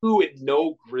that 2 and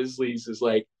no Grizzlies is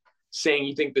like saying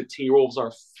you think the T-Wolves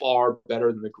are far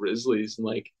better than the Grizzlies, and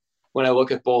like when I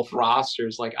look at both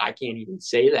rosters, like I can't even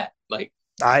say that. Like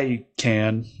I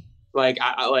can. Like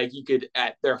I like you could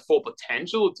at their full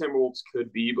potential, the Timberwolves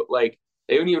could be, but like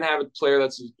they don't even have a player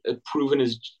that's as proven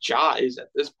as Ja is at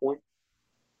this point.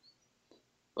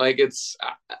 Like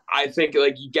I think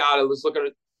like you gotta look at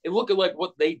it and look at like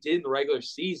what they did in the regular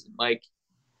season. Like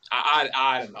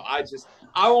I don't know.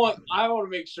 I want to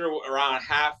make sure around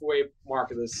halfway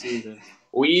mark of this season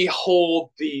we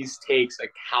hold these takes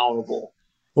accountable.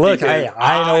 Look,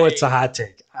 I know it's a hot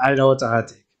take. I know it's a hot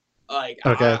take. Like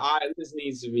Okay. this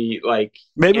needs to be like,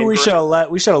 Maybe and we should have led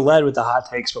with the hot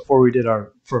takes before we did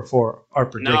for our no,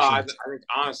 predictions. I think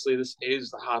honestly this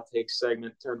is the hot take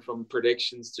segment turned from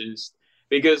predictions to just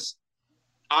because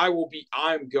I will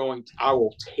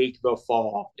take the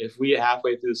fall if we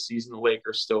halfway through the season the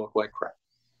Lakers still look like crap.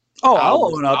 Oh, I'll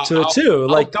own up to it too. I'll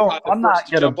Like, be don't. probably the I'm first not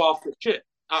to gonna. jump off the shit.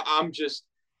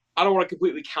 I don't want to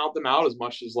completely count them out as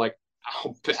much as like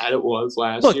how bad it was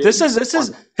last Look, year. this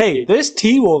is. Hey, this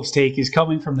T Wolves take is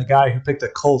coming from the guy who picked the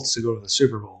Colts to go to the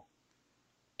Super Bowl.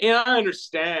 And I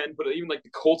understand, but even like the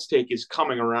Colts take is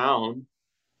coming around.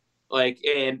 Like,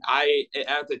 and I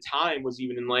at the time was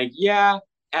even in like, yeah,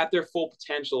 at their full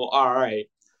potential, all right.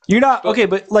 You're not But okay,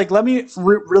 but like, let me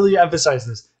really emphasize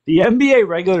this: the NBA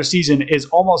regular season is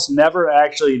almost never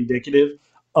actually indicative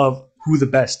of who the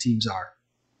best teams are.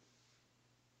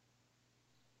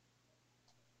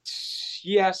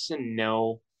 yes and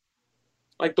no.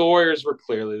 Like the Warriors were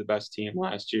clearly the best team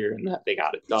last year, and that they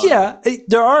got it done. Yeah,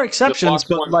 there are The exceptions, Bucks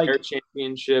but won their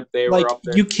championship; they were like up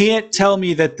there. you can't tell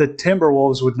me that the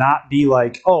Timberwolves would not be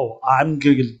like, oh, I'm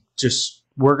gonna just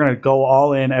we're gonna go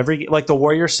all in every like the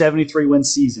Warriors 73 win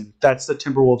season. That's the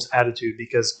Timberwolves attitude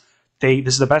because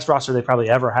this is the best roster they probably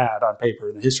ever had on paper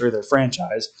in the history of their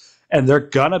franchise, and they're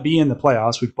gonna be in the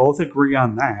playoffs. We both agree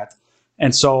on that.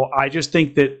 And so I just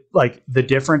think that like the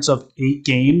difference of 8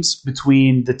 games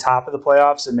between the top of the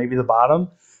playoffs and maybe the bottom,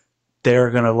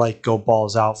 they're gonna like go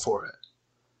balls out for it.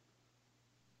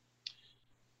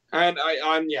 And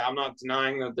I'm not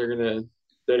denying that they're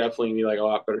definitely gonna be like a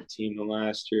lot better team than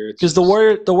last year. It's Because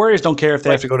just The Warriors don't care if they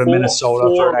have like to go to Minnesota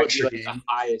for four an would be extra like the game.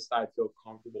 highest I feel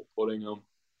comfortable putting them.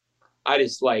 I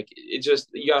just like it. Just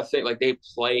you gotta think like they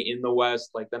play in the West,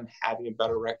 like them having a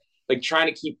better record, like trying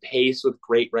to keep pace with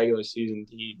great regular season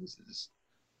teams is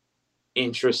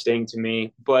interesting to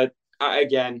me. But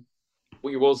again,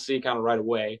 we will see kind of right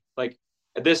away. Like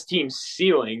at this team's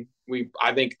ceiling,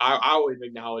 I think I would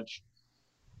acknowledge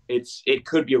it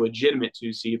could be a legitimate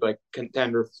 2 seed, like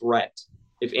contender threat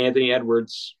if Anthony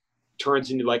Edwards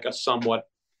turns into like a somewhat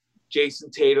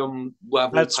Jason Tatum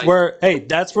level That's type where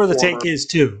that's where the performer. take is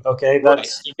too. Okay, Right.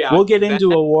 that's You got we'll get that,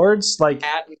 into awards like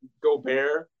and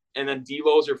Gobert, and then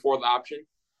D'Lo's your fourth option.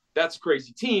 That's a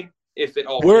crazy team if it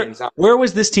all where pans out. where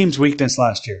was this team's weakness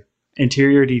last year?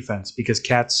 Interior defense because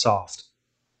Cat's soft.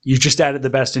 You just added the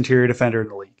best interior defender in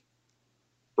the league.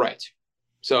 Right.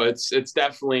 So it's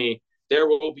definitely there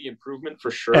will be improvement for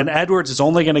sure. And Edwards is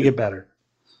only going to get better.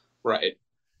 Right.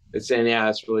 It's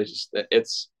really just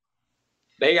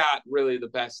they got really the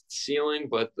best ceiling,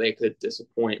 but they could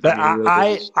disappoint. But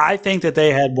I think that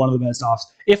they had one of the best offs,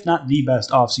 if not the best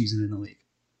offseason in the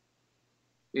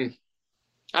league.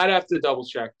 I'd have to double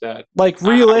check that. Like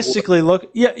realistically, look,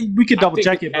 yeah, we could double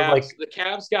check it, but like the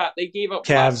Cavs they gave up.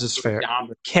 Cavs is fair.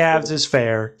 Cavs is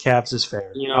fair. Cavs is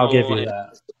fair. You know, I'll give you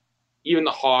that. Even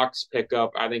the Hawks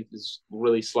pickup, I think, is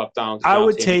really slept down. I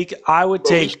would take the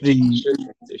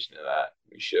transition to that.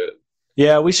 We should.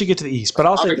 Yeah, we should get to the East, but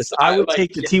I'll say this: I would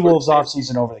take the T Wolves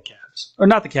offseason over the Cavs, or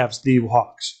not the Cavs, the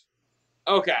Hawks.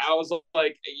 Okay, I was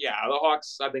like, yeah, the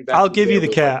Hawks. I think I'll give you the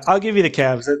Cavs. I'll give you the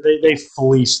Cavs. They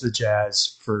fleeced the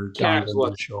Jazz for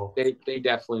Donovan Mitchell. They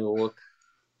definitely look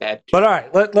bad. But all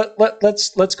right,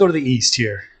 let's go to the East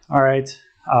here. All right,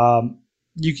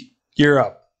 you're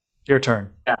up. Your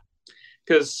turn. Yeah,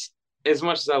 because as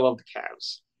much as I love the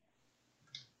Cavs,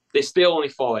 they still only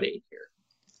fall at 8 here.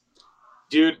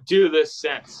 Do this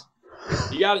sense.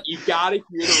 You gotta hear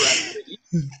the rest of the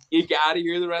East. You gotta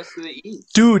hear the rest of the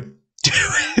East. Dude,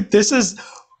 this is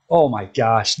oh my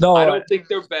gosh. No. I don't think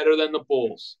they're better than the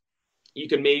Bulls. You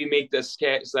can maybe make this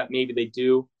case that maybe they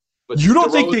do. But you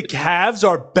don't think the Cavs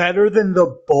are better than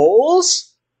the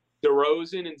Bulls?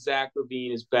 DeRozan and Zach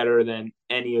LaVine is better than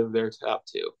any of their top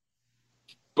two.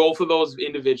 Both of those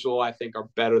individual, I think, are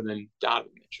better than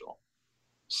Donovan Mitchell.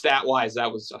 Stat-wise,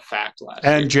 that was a fact last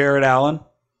year. And Jared Allen?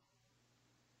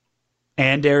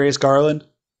 And Darius Garland?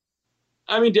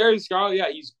 I mean, Darius Garland, yeah,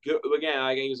 he's good. Again,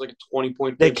 I think he was like a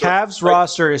 20-point. The Cavs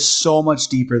roster is so much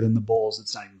deeper than the Bulls.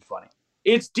 It's not even funny.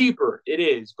 It's deeper. It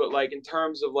is. But, like, in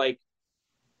terms of, like,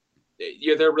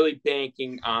 they're really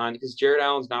banking on – because Jared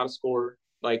Allen's not a scorer.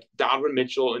 Like, Donovan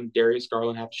Mitchell and Darius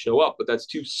Garland have to show up. But that's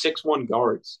 2 6'1"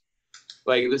 guards.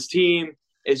 Like, this team,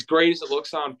 as great as it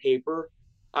looks on paper,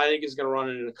 I think is going to run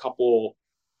into a couple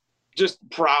just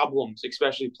problems,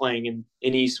 especially playing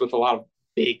in East with a lot of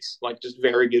bigs, like just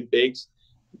very good bigs,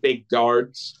 big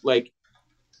guards. Like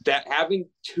that, having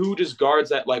 2 just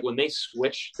guards that, like, when they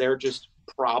switch, they're just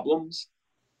problems.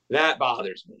 That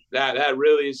bothers me. That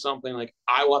really is something, like,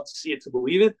 I want to see it to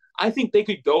believe it. I think they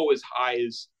could go as high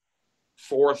as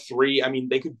 4-3. I mean,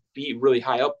 they could be really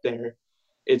high up there.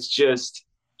 It's just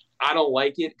I don't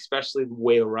like it, especially the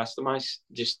way the rest of my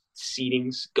just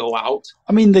seedings go out.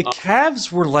 I mean, the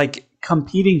Cavs were like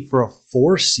competing for a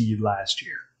 4 seed last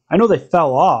year. I know they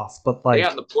fell off, but They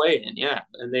got in like, the play in, yeah,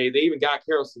 and they even got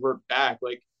Karis LeVert back.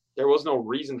 Like there was no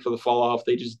reason for the fall off;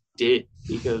 they just did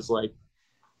because like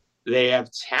they have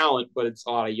talent, but it's a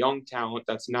lot of young talent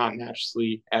that's not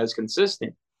naturally as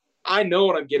consistent. I know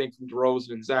what I'm getting from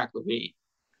DeRozan and Zach LaVine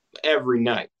every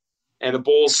night, and the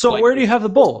Bulls so like where do you have the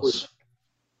Bulls?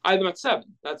 I had them at 7.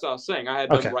 That's what I was saying. I had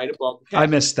them Okay, right above the I Cavs.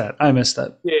 missed that. I missed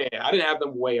that. Yeah, I didn't have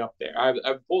them way up there. I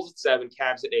have Bulls at 7,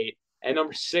 Cavs at 8, and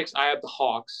number 6 I have the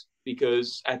Hawks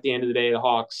because at the end of the day, the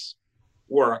Hawks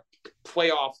were a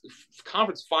playoff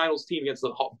conference finals team against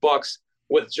the Bucks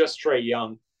with just Trae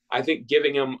Young. I think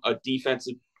giving him a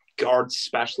defensive guard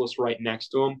specialist right next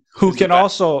to him, who can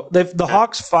also the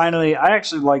Hawks finally. I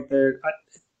actually like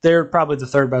they're probably the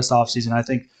third best offseason. I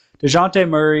think DeJounte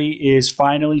Murray is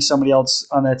finally somebody else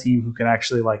on that team who can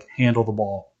actually like handle the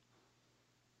ball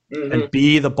and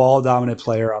be the ball dominant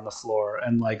player on the floor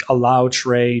and like allow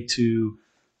Trae to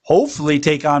hopefully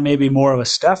take on maybe more of a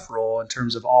Steph role in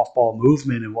terms of off ball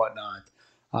movement and whatnot.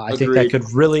 I think that could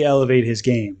really elevate his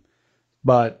game,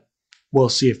 but we'll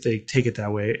see if they take it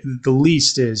that way. The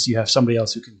least is you have somebody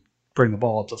else who can bring the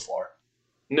ball up the floor.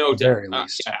 No doubt. Very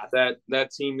least. Yeah,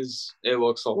 that team it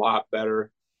looks a lot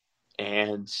better.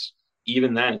 And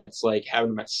even then, it's like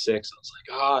having them at 6. I was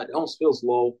like, oh, it almost feels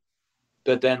low.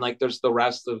 But then, like, there's the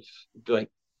rest of like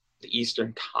the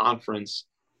Eastern Conference.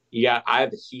 I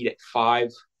have the Heat at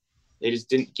 5. They just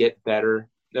didn't get better.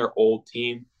 They're old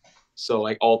team, so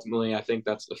like ultimately, I think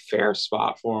that's the fair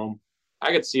spot for them.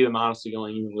 I could see them honestly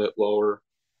going even a bit lower,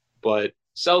 but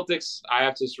Celtics, I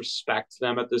have to just respect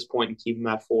them at this point and keep them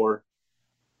at 4.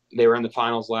 They were in the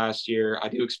finals last year. I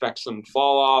do expect some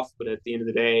fall off, but at the end of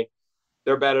the day,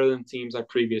 they're better than teams I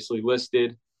previously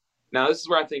listed. Now, this is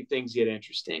where I think things get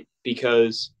interesting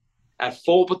because at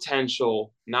full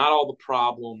potential, not all the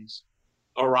problems,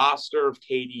 a roster of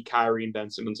KD, Kyrie, and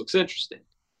Ben Simmons looks interesting.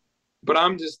 But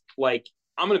I'm just like,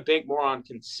 I'm going to bank more on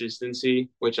consistency,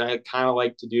 which I kind of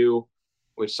like to do,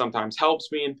 which sometimes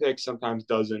helps me in picks, sometimes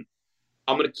doesn't.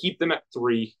 I'm going to keep them at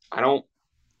 3.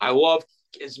 I love,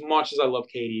 as much as I love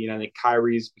KD, and I think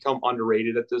Kyrie's become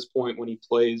underrated at this point when he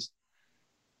plays,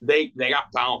 they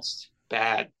got bounced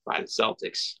bad by the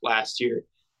Celtics last year.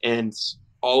 And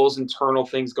all those internal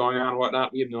things going on and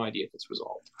whatnot, we have no idea if it's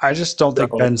resolved. I just don't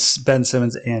think Ben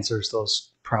Simmons answers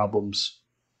those problems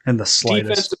in the slightest.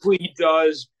 Defensively, he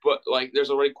does, but like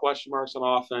there's already question marks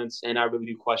on offense, and I really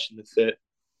do question the fit.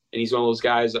 And he's one of those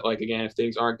guys that, like, again, if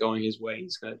things aren't going his way,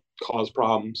 he's going to cause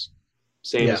problems.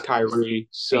 Same as Kyrie.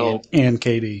 So and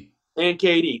KD. And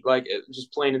KD, like,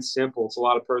 just plain and simple. It's a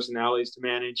lot of personalities to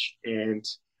manage, and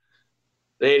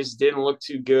they just didn't look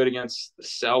too good against the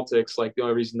Celtics. Like, the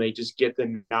only reason they just get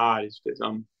the nod is because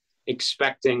I'm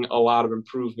expecting a lot of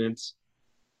improvements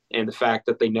and the fact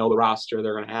that they know the roster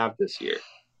they're going to have this year.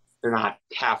 They're not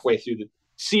halfway through the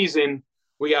season.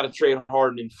 We got to trade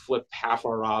Harden and flip half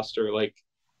our roster. Like,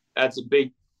 that's a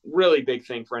big, really big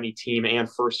thing for any team and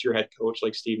first-year head coach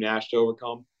like Steve Nash to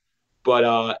overcome.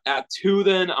 But at 2,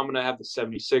 then, I'm going to have the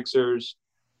 76ers.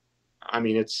 I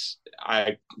mean,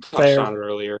 I touched on it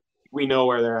earlier. We know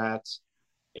where they're at.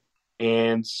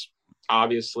 And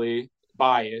obviously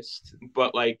biased,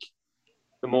 but, like,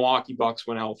 the Milwaukee Bucks,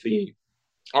 when healthy,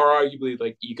 are arguably,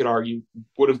 like, you could argue,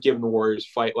 would have given the Warriors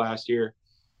a fight last year.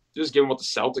 Just given what the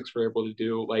Celtics were able to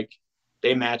do. Like,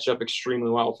 they match up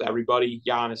extremely well with everybody.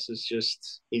 Giannis is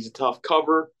just, he's a tough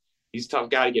cover. He's a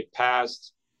tough guy to get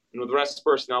past. And with the rest of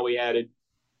the personnel we added,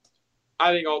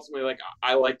 I think ultimately, like,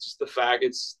 I like just the fact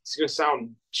it's going to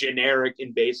sound generic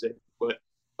and basic, but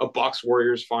a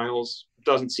Bucks-Warriors finals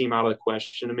doesn't seem out of the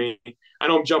question to me. I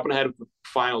know I'm jumping ahead of the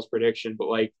finals prediction, but,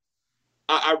 like,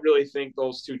 I really think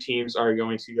those two teams are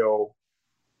going to go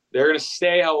 – they're going to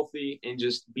stay healthy and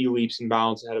just be leaps and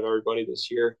bounds ahead of everybody this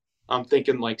year. I'm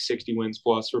thinking like 60 wins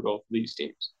plus for both of these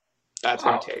teams. That's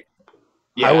my take.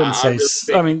 Yeah, I wouldn't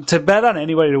say. I mean, to bet on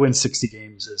anybody to win 60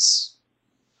 games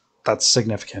that's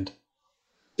significant.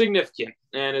 Significant,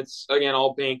 and it's again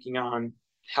all banking on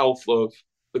health of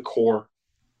the core.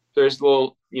 There's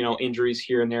little, injuries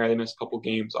here and there. They missed a couple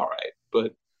games, all right,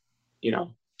 but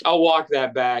I'll walk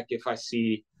that back if I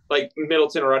see like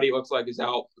Middleton already looks like is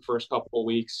out the first couple of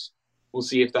weeks. We'll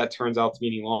see if that turns out to be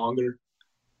any longer.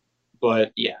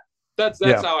 But yeah. That's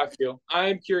how I feel.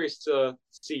 I'm curious to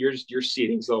see your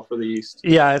seedings though for the East.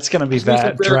 Yeah, it's going to be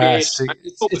bad, drastic.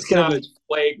 It's going to be as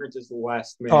flagrant as the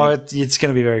West, man. Oh, it's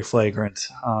going to be very flagrant.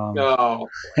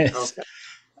 Okay.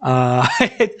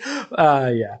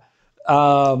 Yeah.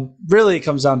 Really, it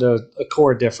comes down to a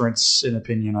core difference in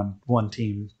opinion on one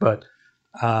team. But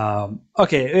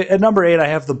okay, at number 8, I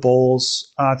have the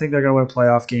Bulls. I think they're going to win a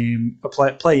playoff game, a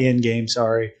play-in game.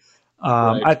 Sorry.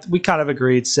 Right. We kind of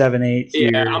agreed 7-8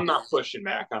 here. Yeah, I'm not pushing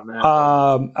back on that.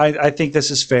 I think this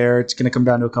is fair. It's going to come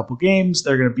down to a couple games.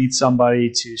 They're going to beat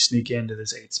somebody to sneak into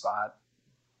this 8th spot.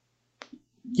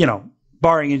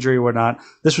 Barring injury or whatnot.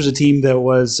 This was a team that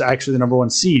was actually the number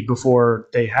 1 seed before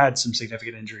they had some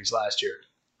significant injuries last year.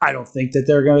 I don't think that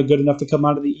they're going to be good enough to come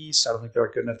out of the East. I don't think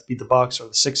they're good enough to beat the Bucks or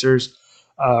the Sixers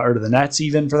or the Nets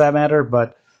even for that matter.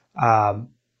 But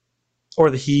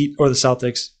or the Heat or the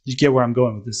Celtics. You get where I'm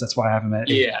going with this. That's why I have them at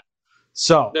 8. Yeah.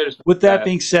 So with that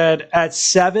being said, at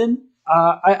 7,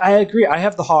 I agree. I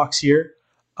have the Hawks here.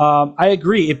 I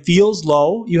agree. It feels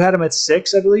low. You had them at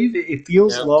 6, I believe. It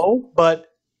feels low, but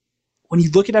when you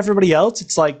look at everybody else,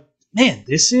 it's like, man,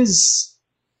 it's going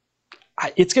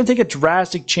to take a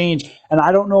drastic change. And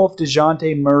I don't know if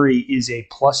DeJounte Murray is a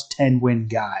plus 10 win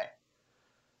guy.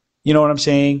 You know what I'm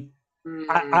saying?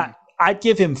 I'd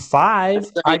give him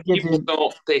 5.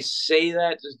 They say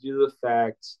that just due to the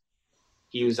fact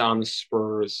he was on the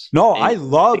Spurs. No, I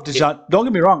love DeJounte. Don't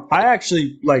get me wrong. I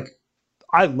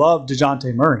love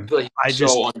DeJounte Murray.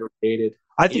 So underrated.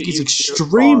 I think he's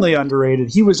extremely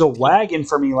underrated. He was a wagon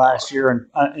for me last year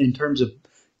in terms of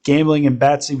gambling and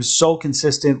bets. He was so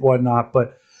consistent, whatnot.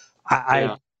 But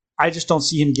I just don't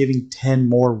see him giving 10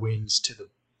 more wins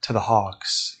to the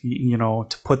Hawks.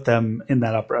 To put them in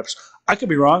that upper ups. I could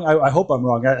be wrong. I hope I'm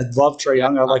wrong. I love Trae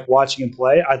Young. I like watching him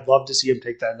play. I'd love to see him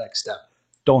take that next step.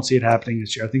 Don't see it happening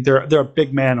this year. I think they're a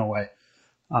big man away,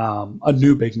 a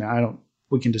new big man.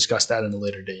 We can discuss that in a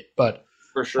later date, but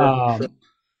for sure.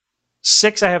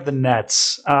 6, I have the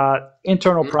Nets.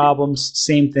 Internal problems,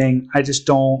 same thing. I just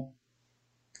don't.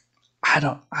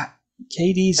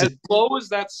 KD's as low as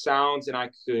that sounds, and I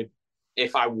could,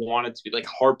 if I wanted to,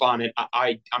 harp on it.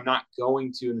 I'm not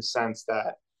going to, in the sense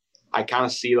that I kind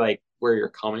of see where you're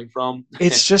coming from.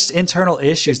 It's just internal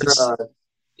issues.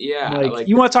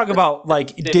 You want to talk about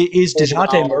is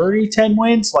DeJounte Murray 10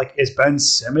 wins? Is Ben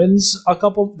Simmons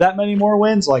that many more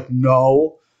wins?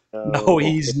 No,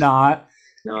 he's not.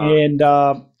 No. And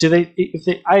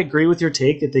I agree with your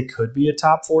take that they could be a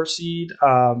top 4 seed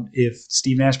if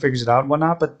Steve Nash figures it out and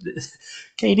whatnot. But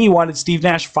KD wanted Steve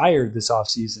Nash fired this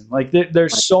offseason.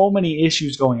 There's so many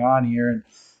issues going on here, and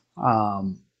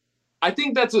I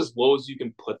think that's as low as you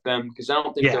can put them, because I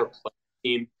don't think they're a play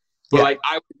team. But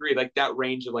I would agree, that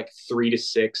range of 3 to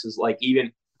 6 is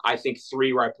even. I think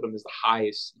 3 where I put them is the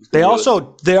highest. They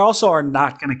also are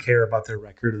not going to care about their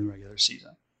record in the regular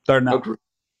season. They're not.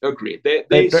 Agreed.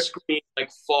 They scream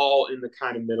fall in the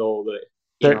kind of middle of the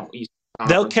East Conference.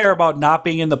 They'll care about not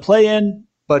being in the play-in,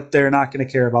 but they're not going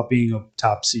to care about being a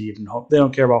top seed, and they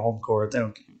don't care about home court. They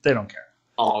don't care.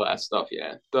 All that stuff,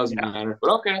 doesn't matter. But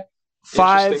okay.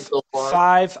 5.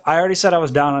 I already said I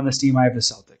was down on this team. I have the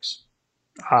Celtics,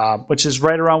 which is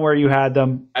right around where you had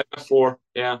them. I have 4.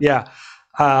 Yeah. Yeah.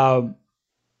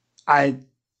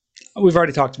 We've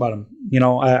already talked about them.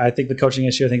 I think the coaching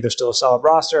issue. I think they're still a solid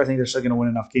roster. I think they're still going to win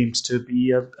enough games to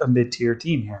be a mid-tier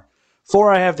team here.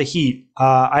 4, I have the Heat.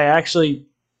 I actually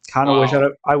kind of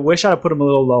wish I'd have put them a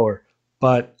little lower,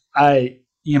 but I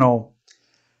don't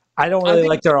really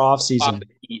like their offseason.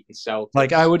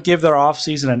 I would give their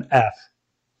offseason an F.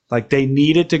 They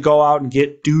needed to go out and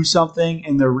do something,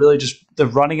 and they're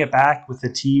running it back with a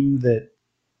team that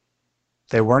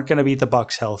they weren't going to beat the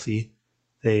Bucks healthy.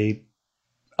 They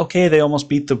almost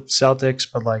beat the Celtics,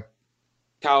 but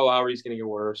Kyle Lowry's going to get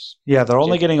worse. Yeah, they're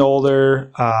only getting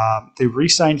older. They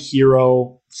re-signed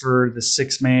Hero for the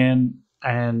 6-man,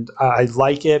 and I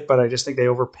like it, but I just think they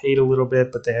overpaid a little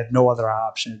bit, but they had no other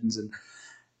options. And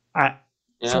I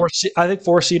think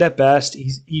 4 seed at best.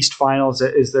 East Finals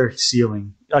is their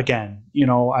ceiling again.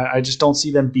 I just don't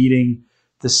see them beating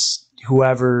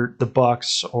whoever the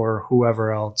Bucks or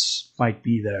whoever else might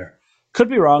be there. Could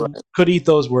be wrong. Right. Could eat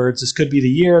those words. This could be the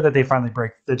year that they finally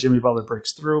that Jimmy Butler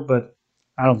breaks through, but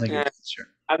I don't think it's sure.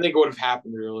 I think it would have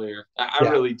happened earlier. I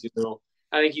really do.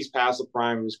 I think he's past the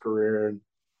prime of his career, and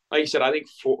like you said, I think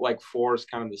 4 is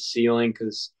kind of the ceiling,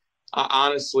 because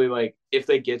honestly, if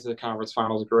they get to the conference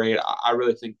finals, great. I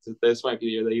really think that this might be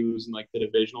the year they lose in the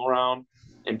divisional round,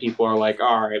 and people are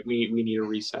all right, we need to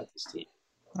reset this team.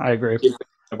 I agree.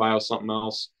 Buy something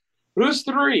else. Who's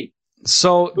 3?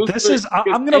 So this is.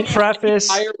 I'm going to preface.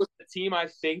 Higher with the team, I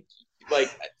think.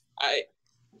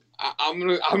 I'm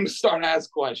gonna start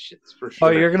asking questions for sure.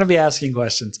 Oh, you're going to be asking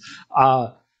questions.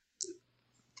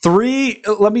 3.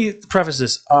 Let me preface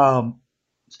this.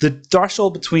 The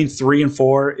threshold between 3 and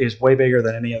 4 is way bigger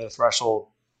than any other threshold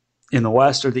in the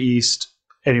West or the East.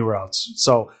 anywhere else.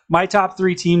 So my top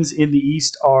three teams in the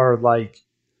East are like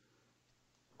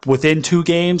within 2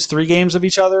 games, 3 games of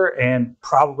each other, and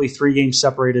probably 3 games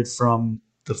separated from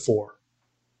the four.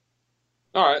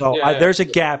 All right. So Yeah. there's a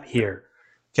gap here.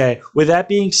 Okay. With that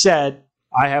being said,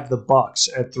 I have the Bucks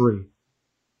at 3.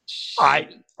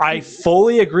 I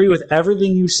fully agree with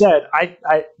everything you said.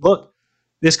 I look.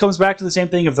 This comes back to the same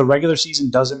thing. If the regular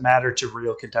season doesn't matter to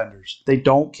real contenders, they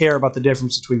don't care about the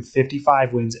difference between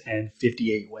 55 wins and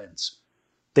 58 wins.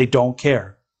 They don't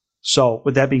care. So,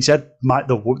 with that being said,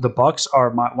 the Bucks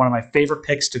are one of my favorite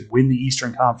picks to win the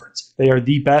Eastern Conference. They are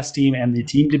the best team and the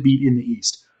team to beat in the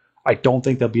East. I don't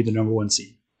think they'll be the number 1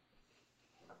 seed.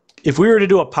 If we were to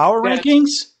do a power rankings,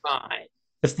 fine.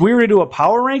 If we were to do a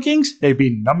power rankings, they'd be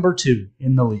number 2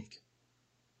 in the league.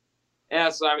 Yeah.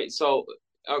 So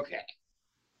okay.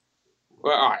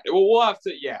 Well, all right. Well, we'll have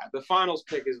to. Yeah, the finals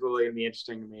pick is really gonna be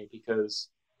interesting to me because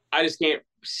I just can't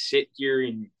sit here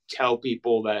and tell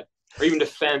people that, or even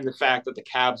defend the fact that the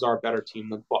Cavs are a better team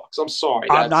than the Bucks. I'm sorry.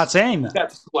 I'm not saying that.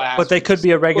 That's blasphemous. But they could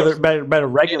be a better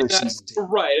regular season team.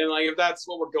 Right, and like if that's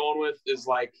what we're going with is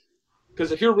like,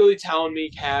 because if you're really telling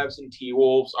me Cavs and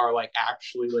T-Wolves are like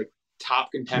actually like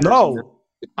top contenders,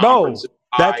 no,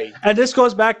 and this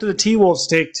goes back to the T-Wolves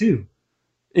take too.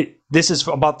 This is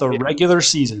about the regular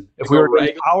season. If we were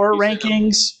doing power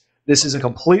rankings, this is a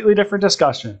completely different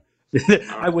discussion.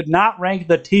 I would not rank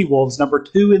the T-Wolves number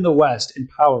 2 in the West in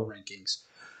power rankings.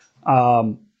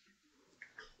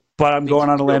 But I'm going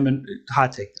on a limb and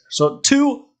hot take there. So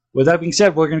 2, with that being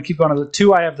said, we're going to keep going to the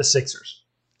 2. I have the Sixers,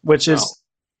 which is...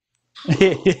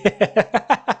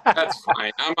 That's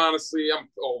fine. I'm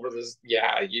over this.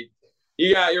 Yeah,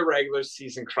 you got your regular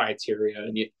season criteria,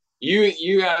 and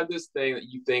you have this thing that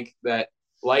you think that,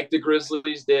 like the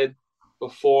Grizzlies did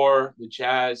before the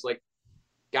Jazz, like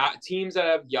got teams that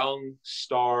have young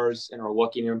stars and are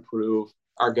looking to improve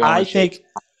are going. I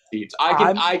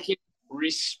can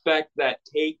respect that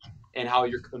take and how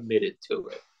you're committed to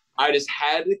it. I just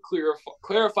had to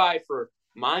clarify for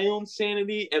my own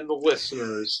sanity and the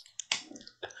listeners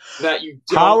that you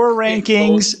don't power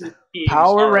rankings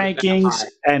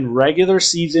and regular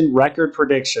season record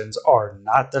predictions are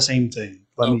not the same thing.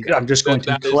 I'm just going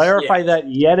to clarify that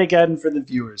yet again for the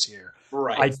viewers here.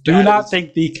 Right. I do not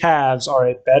think the Cavs are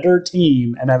a better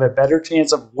team and have a better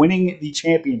chance of winning the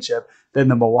championship than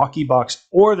the Milwaukee Bucks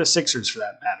or the Sixers for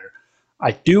that matter.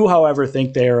 I do, however,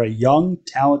 think they are a young,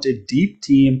 talented, deep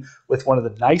team with one of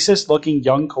the nicest looking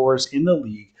young cores in the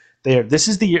league.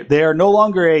 They are no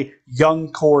longer a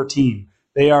young core team.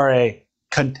 They are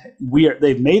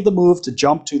they've made the move to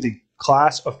jump to the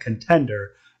class of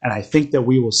contender, and I think that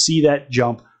we will see that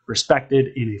jump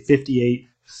respected in a 58,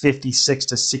 56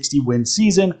 to 60 win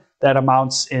season that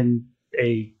amounts in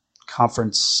a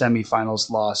conference semifinals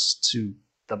loss to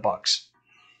the Bucks.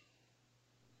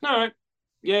 All right.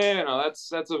 Yeah, no,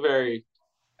 that's a very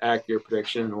accurate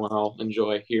prediction and one I'll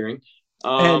enjoy hearing.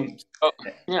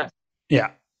 Yeah.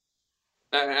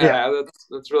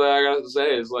 That's really all I got to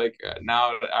say is like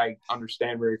now I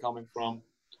understand where you're coming from.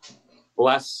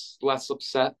 Less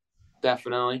upset,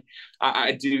 definitely.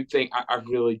 I do think I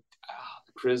really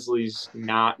the Grizzlies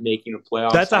not making a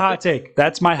playoff. That's a hot take.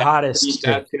 That's my hottest.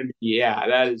 That's gonna be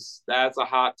that's a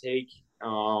hot take.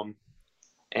 And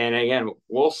again,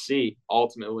 we'll see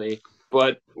ultimately.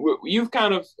 But you've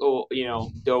kind of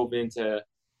dove into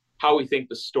how we think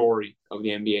the story of the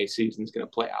NBA season is going to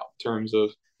play out in terms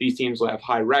of these teams will have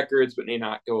high records but may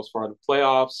not go as far as the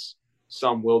playoffs.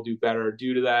 Some will do better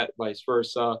due to that, vice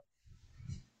versa.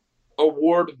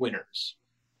 Award winners.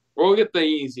 We'll get the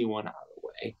easy one out of the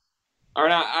way. Or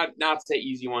not to say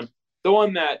easy one. The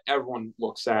one that everyone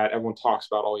looks at, everyone talks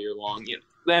about all year long.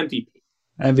 The MVP.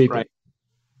 MVP. Right.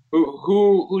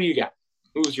 Who do you got?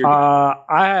 Who's your guy?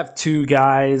 I have 2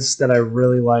 guys that I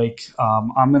really like.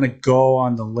 I'm going to go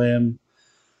on the limb.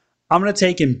 I'm going to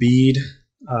take Embiid.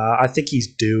 I think he's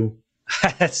due.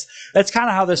 That's kind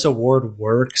of how this award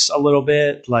works a little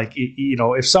bit. Like,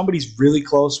 if somebody's really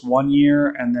close one year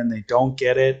and then they don't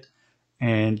get it,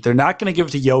 and they're not going to give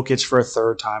it to Jokic for a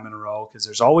 3rd time in a row because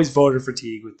there's always voter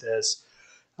fatigue with this.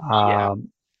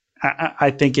 I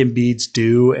think Embiid's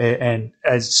due, and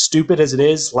as stupid as it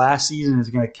is, last season is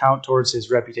going to count towards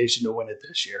his reputation to win it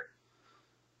this year.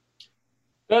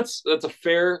 That's a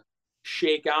fair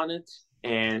shake on it,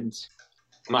 and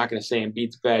I'm not going to say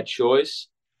Embiid's a bad choice,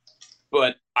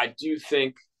 but I do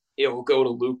think it will go to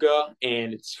Luka,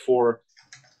 and it's for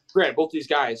granted both these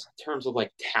guys in terms of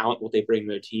like talent, what they bring to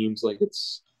their teams. Like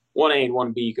it's 1A and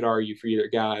 1B. You could argue for either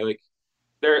guy. Like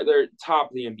they're top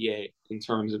of the NBA in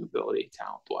terms of ability,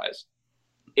 talent wise.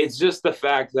 It's just the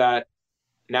fact that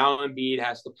Now Embiid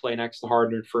has to play next to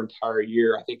Harden for an entire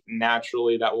year. I think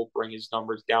naturally that will bring his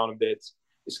numbers down a bit.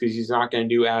 It's because he's not going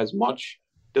to do as much.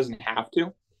 Doesn't have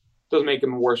to. Doesn't make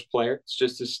him a worse player. It's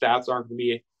just his stats aren't going to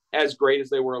be as great as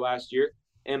they were last year.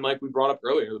 And like we brought up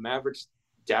earlier, the Mavericks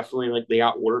definitely like they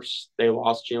got worse. They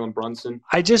lost Jalen Brunson.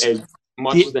 I just As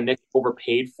much as the Knicks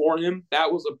overpaid for him,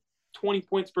 that was a 20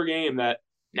 points per game that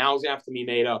now is going to have to be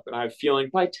made up. And I have a feeling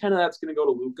probably 10 of that's going to go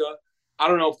to Luka. I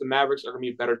don't know if the Mavericks are going to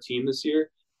be a better team this year.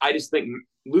 I just think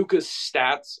Luka's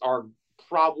stats are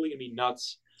probably going to be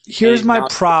nuts. Here's And my now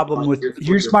problem with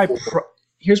here's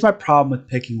my problem with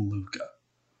picking Luka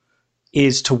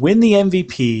is to win the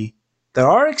MVP. There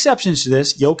are exceptions to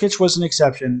this. Jokic was an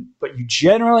exception, but you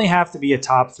generally have to be a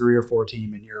top 3 or 4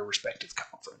 team in your respective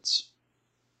conference.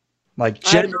 Like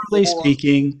generally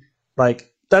speaking,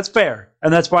 like that's fair,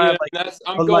 and that's why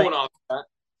I'm going off that.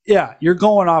 Yeah, you're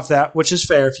going off that, which is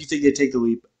fair if you think they take the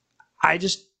leap.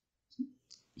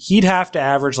 He'd have to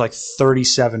average like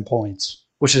 37 points,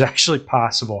 which is actually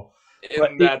possible.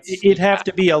 But it'd have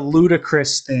to be a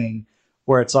ludicrous thing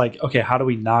where it's like, okay, how do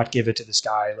we not give it to this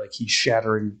guy? Like he's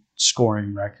shattering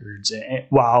scoring records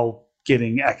while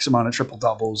getting X amount of triple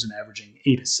doubles and averaging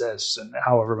 8 assists and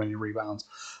however many rebounds.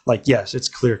 Like, yes, it's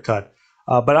clear cut.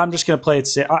 But I'm just going to play it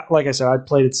safe. Like I said, I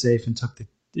played it safe and took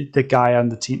the guy on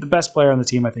the team. The best player on the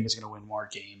team, I think, is going to win more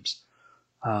games.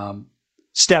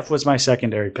 Steph was my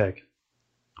secondary pick,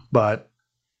 but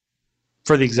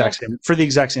for the exact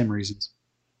same reasons.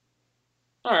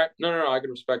 All right, no, I can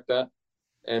respect that.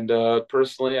 And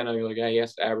personally, I know you're like, he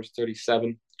has to average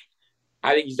 37.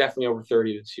 I think he's definitely over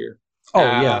 30 this year. Oh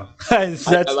yeah, that's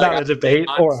not a debate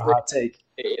honestly, or a hot take.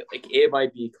 It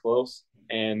might be close,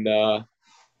 and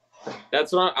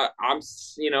that's what I'm.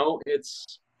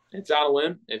 It's out of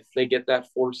limb. If they get that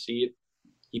 4 seed,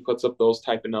 he puts up those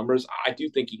type of numbers. I do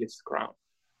think he gets the crown.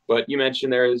 But you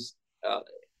mentioned there is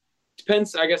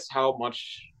depends, I guess, how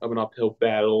much of an uphill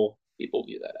battle people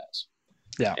view that as.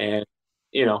 Yeah, and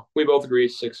we both agree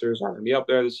Sixers aren't going to be up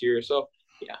there this year. So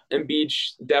yeah, Embiid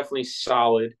definitely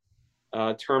solid.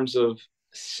 In terms of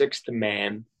 6th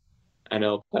man, I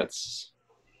know that's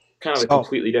kind of a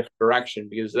completely different direction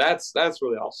because that's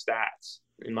really all stats.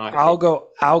 In my opinion.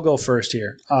 I'll go first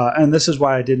here, and this is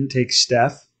why I didn't take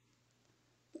Steph.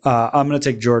 I'm going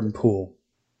to take Jordan Poole.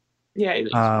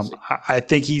 Yeah, I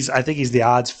think he's the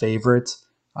odds favorite,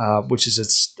 which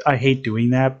is I hate doing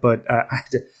that, but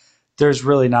there's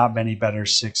really not many better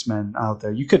 6 men out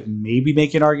there. You could maybe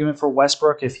make an argument for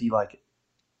Westbrook if he like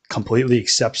completely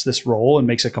accepts this role and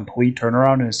makes a complete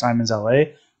turnaround in his time in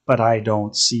LA, but I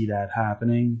don't see that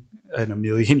happening in a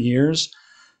million years.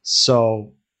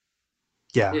 So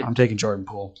yeah, I'm taking Jordan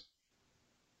Poole.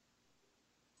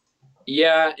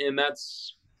 Yeah, and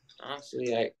that's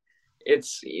honestly,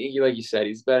 it's like you said,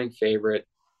 he's betting favorite,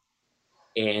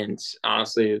 and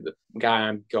honestly, the guy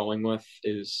I'm going with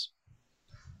is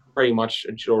pretty much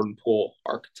a Jordan Poole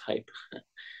archetype.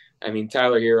 I mean,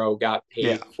 Tyler Hero got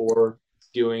paid for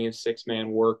doing his 6-man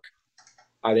work.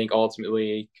 I think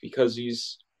ultimately because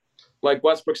he's like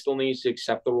Westbrook still needs to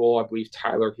accept the role. I believe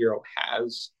Tyler Hero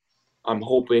has. I'm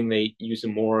hoping they use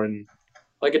him more in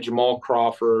like a Jamal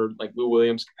Crawford, like Lou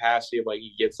Williams capacity of like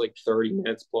he gets like 30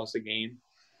 minutes plus a game.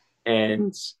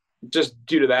 And just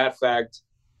due to that fact,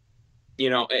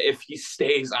 if he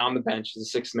stays on the bench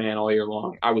as a 6th man all year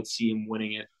long, I would see him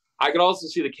winning it. I could also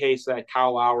see the case that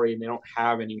Kyle Lowry and they don't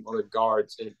have any other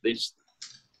guards.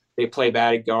 They play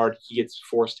bad at guard. He gets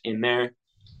forced in there.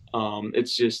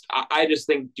 It's just I just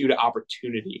think due to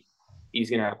opportunity, he's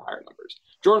gonna have higher numbers.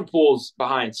 Jordan Poole's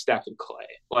behind Steph and Clay.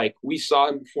 Like we saw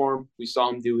him perform, we saw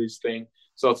him do his thing.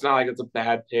 So it's not like it's a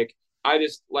bad pick. I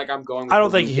just like I'm going. With I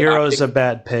don't think Hero's a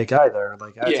bad pick either.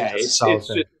 Like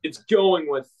it's going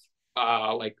with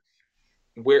like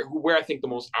where I think the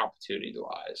most opportunity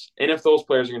lies, and if those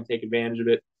players are going to take advantage of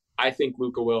it, I think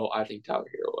Luka will. I think Tyler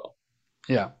Hero will.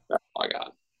 Yeah, that's all I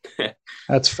got.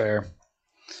 That's fair.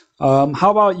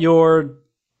 How about your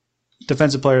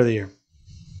defensive player of the year?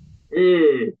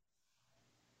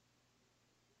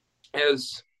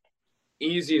 As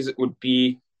easy as it would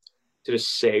be to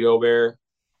just say Gobert,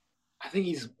 I think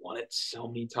he's won it so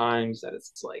many times that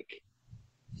it's like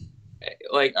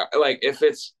if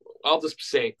it's, I'll just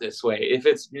say it this way: if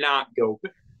it's not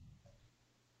Gobert,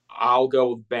 I'll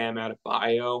go with Bam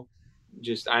Adebayo.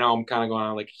 I know I'm kind of going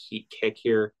on like a heat kick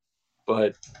here,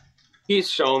 but he's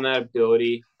shown that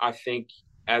ability. I think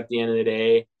at the end of the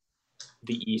day,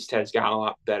 the East has gotten a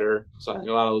lot better. So I think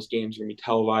a lot of those games are going to be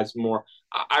televised more.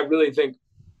 I really think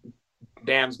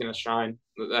Bam's going to shine.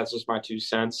 That's just my 2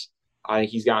 cents. I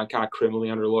think he's gotten kind of criminally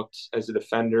underlooked as a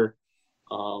defender.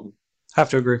 Have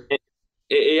to agree.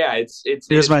 Yeah, it's He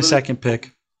and was it's my really second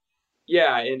pick.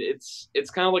 yeah, and it's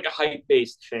kind of like a hype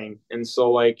based thing. And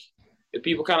so like if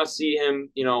people kind of see him,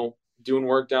 doing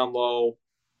work down low,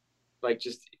 like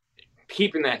just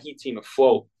keeping that Heat team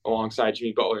afloat alongside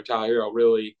Jimmy Butler, Tyler Hero,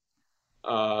 really,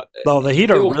 uh, Though the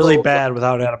Heat it are will really bode well. bad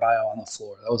without Adebayo on the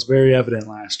floor. That was very evident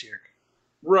last year.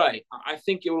 Right. I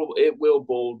think it will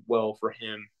bode well for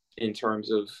him in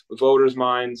terms of voters'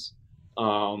 minds.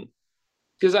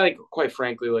 Because I think, quite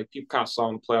frankly, like people kind of saw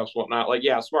in the playoffs, and whatnot. Like,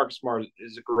 yeah, Marcus Smart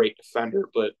is a great defender,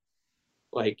 but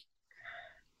like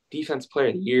defense player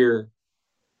of the year,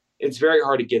 it's very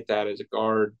hard to get that as a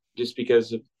guard just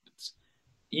because of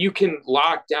you can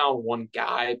lock down one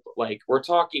guy, but like we're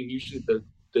talking usually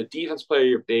the defense player,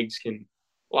 your bigs can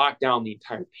lock down the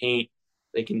entire paint.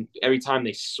 They can every time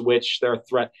they switch, they're a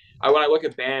threat. When I look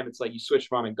at Bam, it's like you switch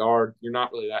him on a guard, you're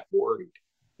not really that worried,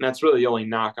 and that's really the only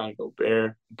knock on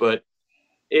Gobert. But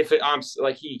if I'm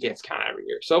like he gets kind of every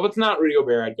year, so if it's not Rudy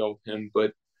Gobert, I'd go with him.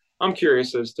 But I'm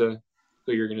curious as to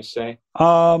who you're going to say.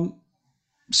 Um,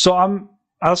 so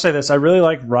I'll say this: I really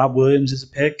like Rob Williams as a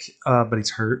pick, but he's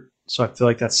hurt, so I feel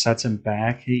like that sets him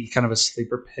back. He's kind of a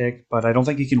sleeper pick, but I don't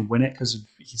think he can win it because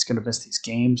he's going to miss these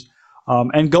games.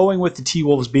 And going with the T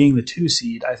Wolves being the 2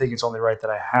 seed, I think it's only right that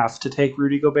I have to take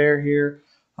Rudy Gobert here,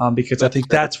 because I That's think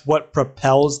fair. that's what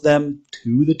propels them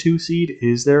to the 2 seed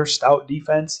is their stout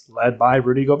defense led by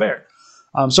Rudy Gobert.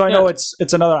 So I Yeah, know it's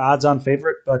another odds-on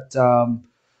favorite, but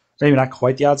maybe not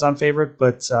quite the odds-on favorite,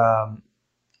 but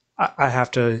I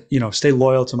have to, stay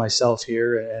loyal to myself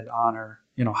here and honor,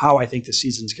 how I think the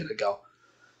season's going to go. for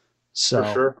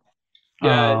So, sure.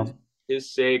 Yeah, and um,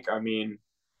 his sake, I mean,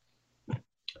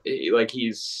 like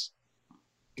he's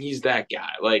that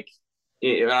guy. Like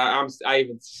I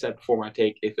even said before my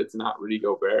take, if it's not Rudy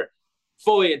Gobert,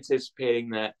 fully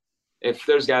anticipating that if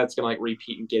there's a guy that's gonna like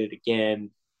repeat and get it again,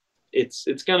 it's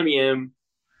gonna be him.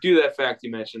 Due to that fact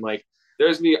you mentioned, like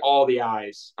there's gonna be all the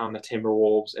eyes on the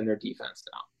Timberwolves and their defense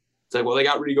now. It's like, well, they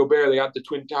got Rudy Gobert, they got the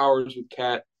Twin Towers with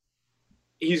Cat.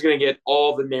 He's gonna get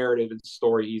all the narrative and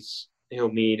stories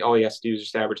he'll need. All he has to do is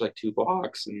just average like 2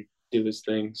 blocks and do his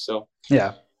thing. So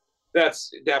yeah,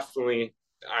 that's definitely,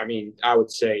 I mean, I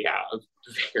would say, yeah, a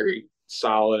very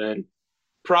solid and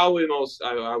probably the most,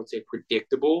 I would say,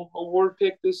 predictable award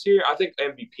pick this year. I think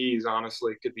MVPs,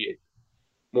 honestly, could be a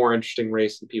more interesting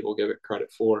race than people give it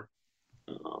credit for.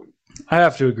 Um, I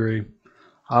have to agree.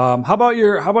 How about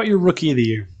your rookie of the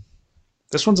year?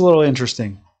 This one's a little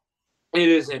interesting. it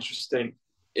is interesting.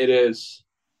 It is.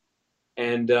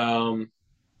 And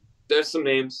there's some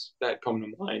names that come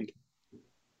to mind.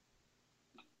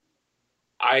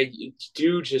 I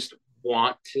do just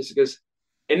want to, because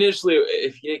initially,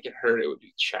 if he didn't get hurt, it would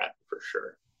be Chet for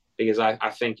sure. Because I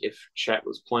think if Chet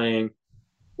was playing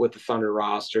with the Thunder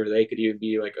roster, they could even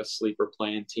be like a sleeper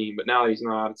playing team. But now he's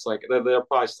not. It's like they're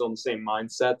probably still in the same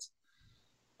mindset.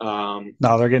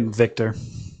 No, they're getting Victor.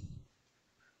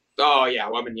 Oh yeah,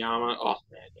 Wembanyama. Oh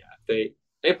man, yeah. If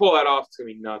they pull that off, it's gonna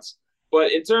be nuts.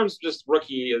 But in terms of just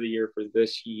rookie of the year for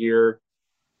this year,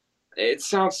 it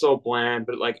sounds so bland,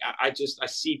 but like I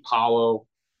see Paulo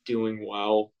doing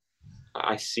well.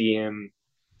 I see him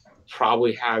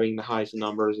probably having the highest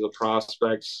numbers of the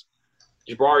prospects.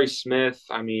 Jabari Smith,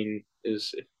 I mean,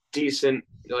 is decent.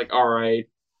 Like, all right.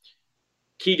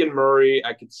 Keegan Murray,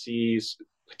 I could see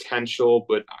potential,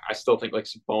 but I still think like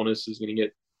Sabonis is going to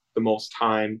get the most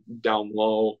time down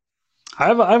low. I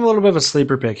have a little bit of a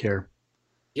sleeper pick here.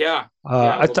 Yeah,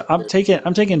 yeah, a little I'm bit. taking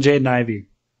Jaden Ivey.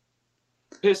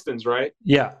 Pistons, right?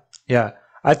 Yeah, yeah.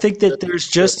 I think that there's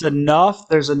just enough.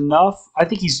 There's enough. I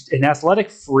think he's an athletic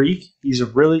freak. He's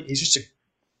just a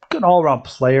good all around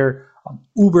player.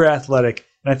 Uber athletic,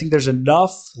 and I think there's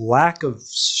enough lack of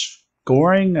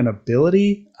scoring and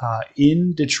ability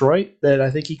in Detroit that I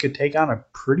think he could take on a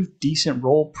pretty decent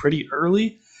role pretty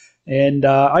early. And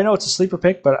I know it's a sleeper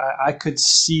pick, but I could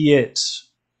see it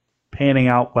panning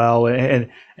out well, and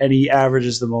he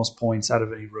averages the most points out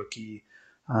of any rookie.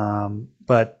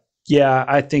 But yeah,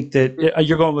 I think that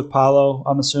you're going with Paulo.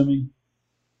 I'm assuming.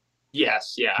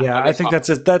 Yes, yeah. Yeah, I I think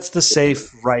think that's the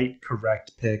safe, right,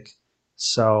 correct pick.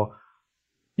 So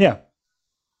yeah,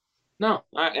 no.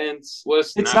 And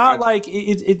listen, it's not like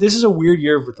this is a weird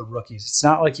year with the rookies. It's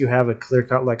not like you have a clear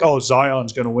cut like, oh,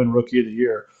 Zion's going to win Rookie of the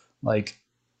Year. Like,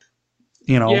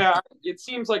 yeah, it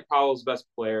seems like Paolo's best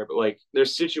player, but like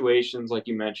there's situations like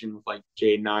you mentioned with like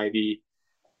Jaden Ivey.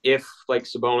 If like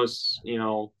Sabonis,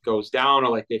 goes down or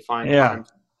like they find yeah. time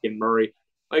in Murray,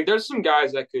 like there's some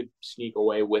guys that could sneak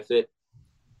away with it.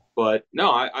 But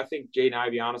no, I think Jaden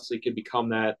Ivey honestly could become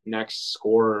that next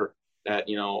scorer that,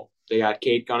 they got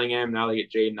Kate Cunningham. Now they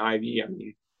get Jaden Ivey. I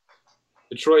mean,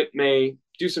 Detroit may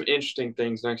do some interesting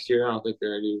things next year. I don't think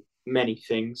they're gonna do many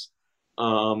things.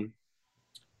 Um,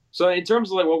 so in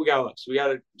terms of like what we got left, so we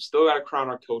still got to crown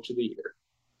our coach of the year.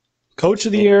 Coach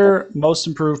of the And, year, most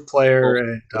improved player,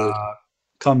 and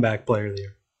comeback player of the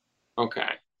year. okay,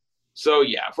 so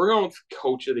yeah, if we're going with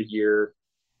coach of the year,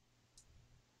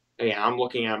 yeah, I'm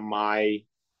looking at my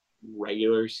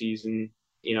regular season,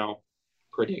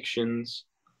 predictions.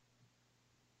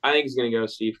 I think he's going to go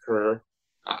Steve Kerr.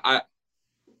 I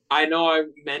I know I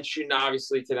mentioned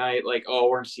obviously tonight, like, oh,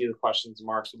 we're going to see the questions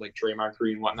marks with like Draymond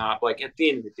Green and whatnot. But like at the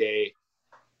end of the day,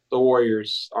 the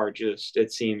Warriors are just,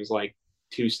 it seems like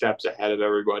 2 steps ahead of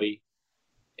everybody.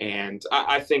 And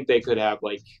I think they could have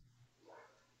like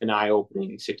an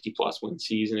eye-opening 60-plus win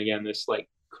season again, this like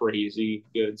crazy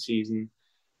good season.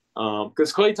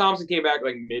 Because Klay Thompson came back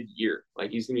like mid-year,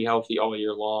 like he's gonna be healthy all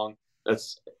year long.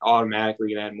 That's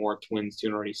automatically gonna add more twins to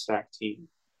an already stacked team.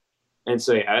 And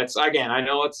so yeah, it's again, I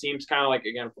know it seems kind of like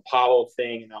again a Apollo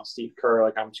thing, and now Steve Kerr,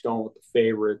 like I'm just going with the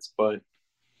favorites, but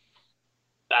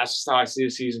that's just how I see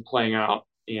the season playing out.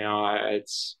 I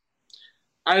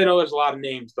know there's a lot of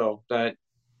names though that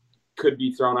could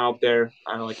be thrown out there.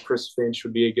 I know like Chris Finch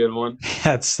would be a good one.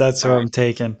 That's what I'm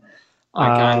taking.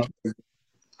 I kind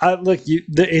of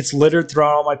It's littered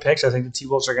throughout all my picks. I think the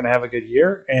T-Wolves are going to have a good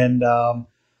year, and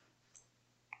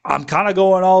I'm kind of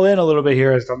going all in a little bit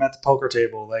here. If I'm at the poker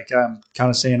table, like I'm kind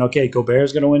of saying, okay,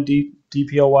 Gobert's going to win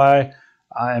DPOY,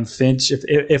 and Finch.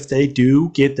 If they do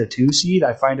get the 2 seed,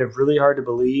 I find it really hard to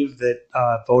believe that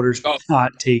voters will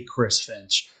not take Chris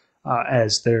Finch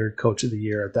as their coach of the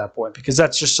year at that point, because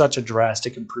that's just such a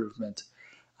drastic improvement.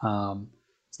 So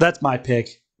that's my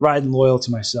pick. Riding loyal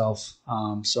to myself.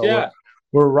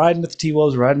 We're riding with the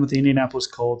T-Wolves, riding with the Indianapolis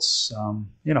Colts.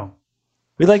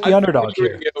 We like the underdog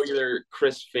here. Go either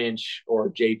Chris Finch or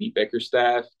JB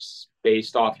Bickerstaff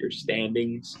based off your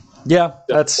standings. Yeah,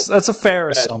 that's a fair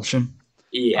assumption.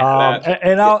 Yeah,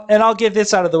 and I'll get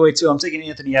this out of the way too. I'm taking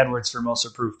Anthony Edwards for most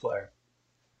improved player.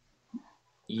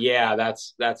 Yeah,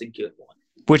 that's a good one.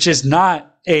 Which is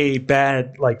not a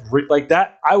bad like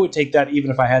that. I would take that even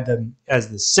if I had them as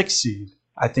the 6th seed.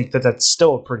 I think that's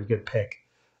still a pretty good pick.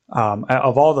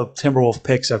 Of all the Timberwolf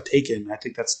picks I've taken, I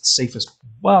think that's the safest.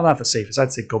 Well, not the safest.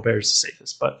 I'd say Gobert's the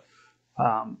safest, but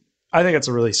I think it's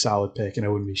a really solid pick, and I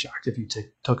wouldn't be shocked if you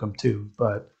took him too.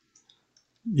 But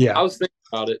yeah, I was thinking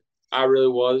about it. I really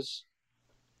was,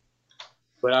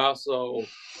 but also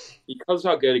because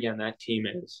of how good again that team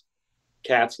is.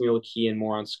 Cat's gonna look key and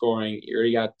more on scoring. You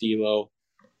already got D'Lo.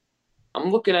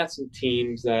 I'm looking at some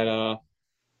teams that,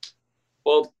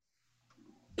 well,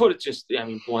 put it just,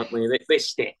 bluntly, they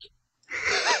stink.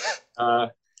 One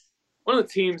of the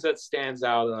teams that stands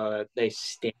out, they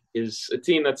stink, is a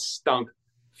team that stunk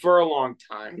for a long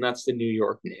time, and that's the New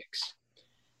York Knicks.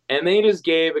 And they just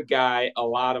gave a guy a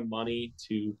lot of money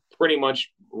to pretty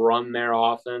much run their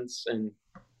offense and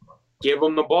give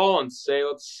him the ball and say,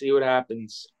 let's see what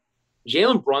happens.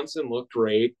 Jalen Brunson looked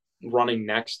great running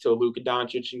next to Luka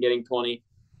Doncic and getting 20.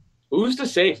 Who's to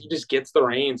say if he just gets the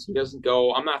reins, he doesn't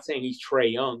go, I'm not saying he's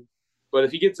Trae Young, but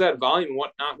if he gets that volume and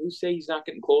whatnot, who's to say he's not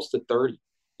getting close to 30?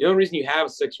 The only reason you have a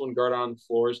 6'1" guard on the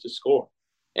floor is to score.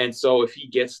 And so if he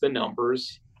gets the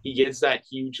numbers, he gets that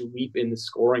huge leap in the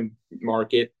scoring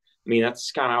market.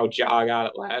 That's kind of how Ja got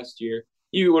it last year.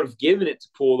 You would have given it to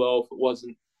Poole, though, if it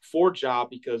wasn't for Ja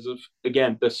because of,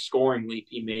 again, the scoring leap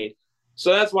he made.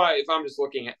 So that's why if I'm just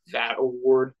looking at that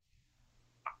award,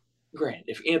 granted,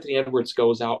 if Anthony Edwards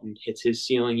goes out and hits his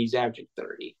ceiling, he's averaging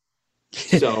 30.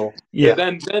 So yeah,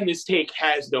 then this take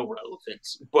has no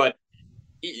relevance. But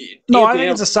no, Anthony I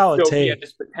think it's a solid take. He had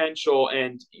this potential,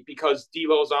 and because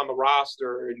D'Lo's on the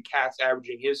roster and Cat's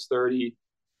averaging his 30,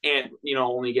 and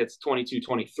only gets 22,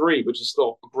 23, which is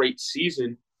still a great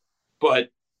season, but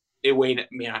it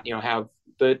may not have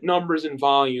the numbers and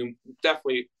volume.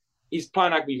 Definitely, he's probably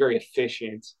not going to be very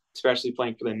efficient, especially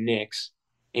playing for the Knicks.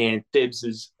 And Thibs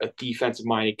is a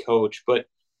defensive-minded coach. But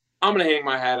I'm going to hang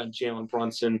my hat on Jalen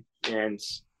Brunson, and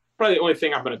probably the only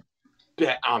thing I'm going to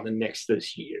bet on the Knicks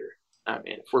this year.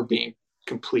 If we're being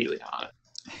completely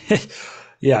honest.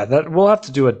 Yeah, we'll have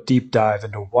to do a deep dive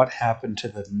into what happened to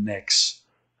the Knicks.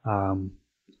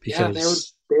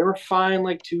 Because they were fine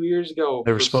like 2 years ago.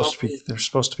 They were supposed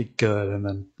to be good, and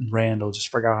then Randall just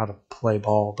forgot how to play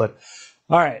ball. But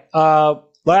all right,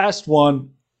 last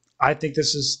one. I think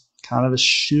this is kind of a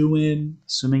shoe-in,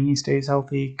 assuming he stays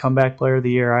healthy. Comeback player of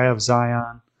the year. I have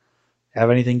Zion. Have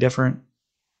anything different?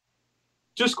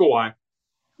 Just Kawhi.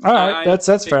 All right,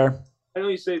 that's fair. I know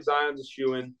you say Zion's a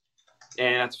shoe-in,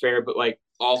 and that's fair. But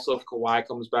also if Kawhi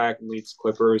comes back and leads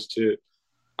Clippers to,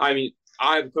 I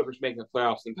have the Clippers making the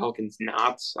playoffs and Pelicans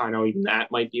not. I know even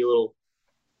that might be a little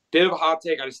bit of a hot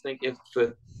take. I just think if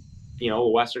the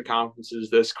Western Conference is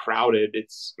this crowded,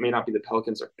 it may not be the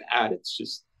Pelicans are bad. It's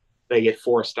just they get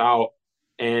forced out.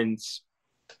 And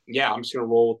yeah, I'm just gonna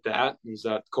roll with that. Is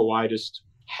that Kawhi just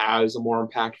has a more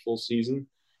impactful season?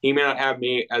 He may not have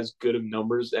me as good of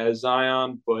numbers as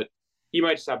Zion, but he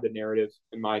might just have the narrative,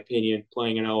 in my opinion,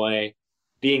 playing in LA,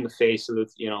 being the face of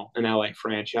an LA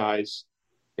franchise,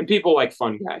 and people like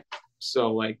fun guy.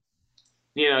 So like,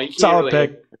 you can't Solid really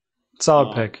pick.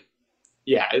 Solid pick.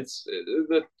 Yeah, it's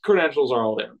the credentials are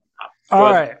all there.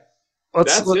 All right.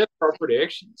 That's it for our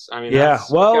predictions. I mean, yeah.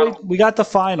 Well, we got the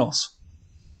finals.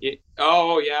 Yeah.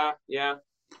 Oh yeah.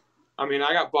 I mean,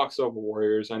 I got Bucks over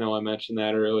Warriors. I know I mentioned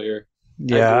that earlier.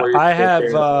 Yeah, I have.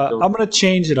 I'm going to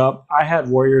change it up. I had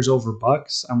Warriors over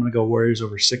Bucks. I'm going to go Warriors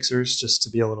over Sixers, just to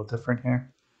be a little different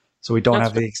here. So we don't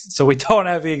have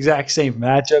the exact same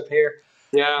matchup here.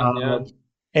 Yeah.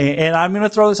 And I'm going to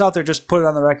throw this out there, just put it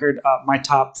on the record. My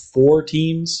top 4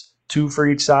 teams, 2 for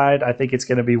each side. I think it's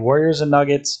going to be Warriors and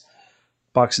Nuggets,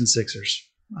 Bucks and Sixers.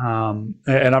 And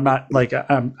I'm not like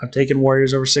I'm taking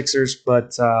Warriors over Sixers,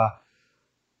 but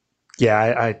yeah,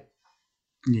 I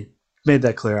made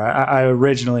that clear. I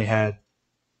originally had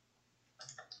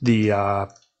the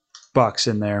Bucks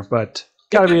in there, but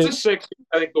gotta be a 6.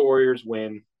 I think the Warriors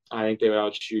win. I think they would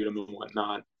outshoot them and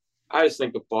whatnot. I just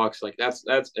think the Bucks, like that's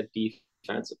a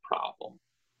defensive problem.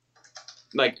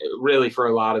 Like really for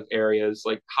a lot of areas,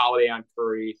 like Holiday on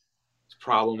Curry is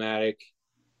problematic.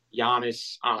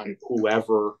 Giannis on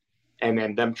whoever, and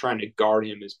then them trying to guard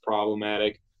him is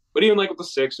problematic. But even like with the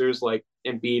Sixers, like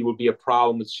Embiid would be a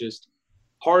problem. It's just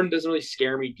Harden doesn't really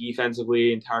scare me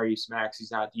defensively, and Tyrese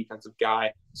Maxey's not a defensive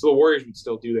guy. So the Warriors would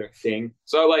still do their thing.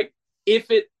 So like if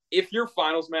your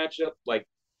finals matchup like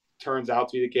turns out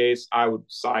to be the case, I would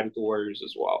side with the Warriors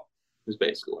as well. Is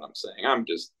basically what I'm saying.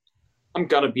 I'm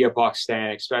gonna be a Bucks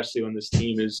stan, especially when this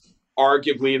team is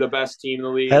arguably the best team in the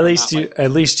league. At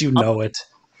least you know it.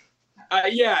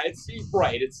 Yeah, it's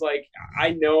right. It's like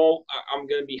I know I'm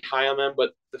going to be high on them,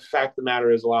 but the fact of the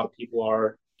matter is a lot of people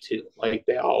are too. Like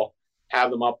they all have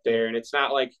them up there, and it's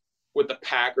not like with the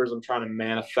Packers I'm trying to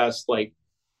manifest like,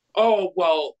 oh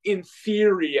well, in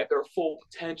theory at their full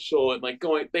potential and like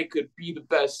they could be the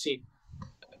best team.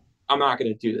 I'm not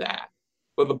going to do that.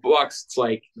 But the Bucks, it's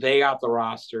like they got the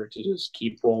roster to just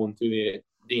keep rolling through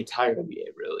the entire NBA.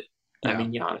 Really, yeah. I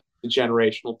mean, Giannis, the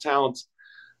generational talent.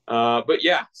 But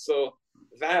yeah, so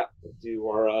that will do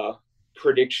our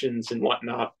predictions and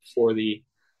whatnot for the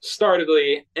start of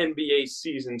the NBA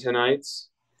season tonight.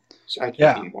 So I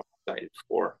can't be more excited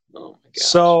for. Oh my gosh.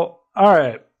 So, all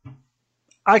right.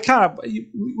 We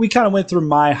kind of went through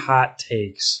my hot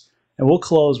takes, and we'll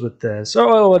close with this.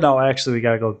 Oh, no, actually, we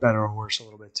got to go better or worse a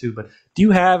little bit too. But do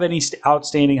you have any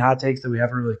outstanding hot takes that we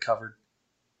haven't really covered?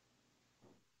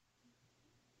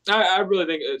 I really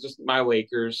think it's just my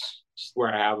Lakers, just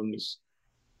where I have them, is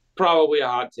probably a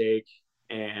hot take.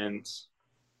 And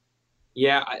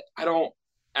yeah, I don't,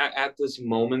 at this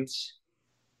moment,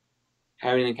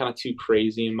 have anything kind of too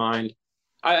crazy in mind.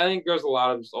 I think there's a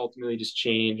lot of just ultimately just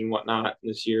change and whatnot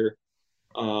this year.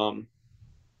 The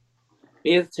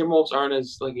Timberwolves aren't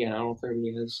as, like, yeah, I don't think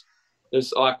it is.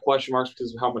 There's a lot of question marks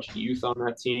because of how much youth on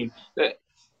that team. But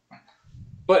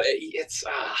it's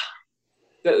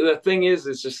the thing is,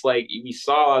 it's just like we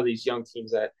saw a lot of these young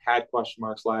teams that had question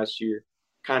marks last year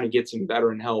kind of get some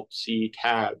veteran help. See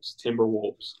Cavs,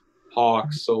 Timberwolves,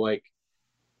 Hawks. So like,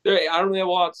 I don't really have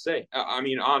a lot to say. I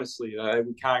mean, honestly,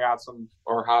 we kind of got some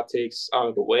of our hot takes out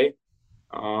of the way.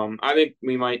 I think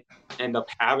we might end up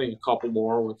having a couple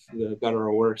more with the better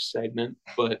or worse segment,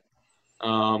 but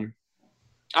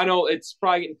I know it's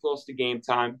probably getting close to game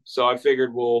time, so I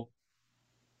figured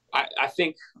I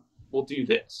think we'll do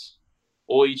this.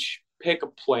 We'll each pick a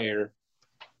player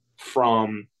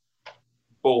from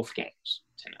both games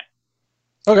tonight.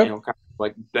 Okay. Kind of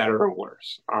like better or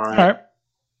worse. All right. All right.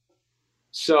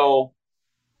 So,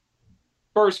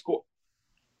 first,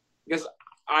 because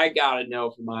I got to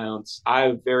know for my own, I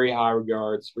have very high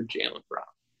regards for Jaylen Brown.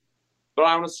 But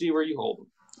I want to see where you hold him.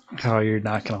 Oh, you're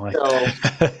not going to like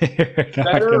that. You're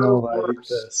not going to like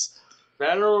this.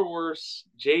 Better or worse,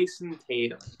 Jason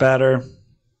Tatum? Better.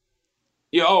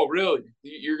 Oh, really?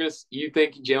 You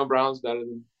think Jaylen Brown's better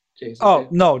than Jason Tatum? Oh,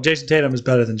 no, Jason Tatum is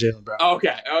better than Jaylen Brown.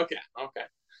 Okay.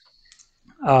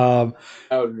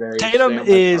 Tatum.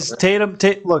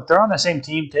 Look, they're on the same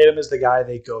team. Tatum is the guy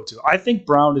they go to. I think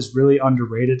Brown is really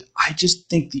underrated. I just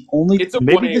think the only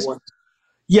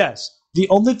the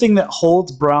only thing that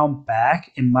holds Brown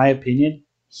back, in my opinion,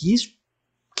 he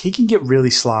can get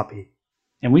really sloppy,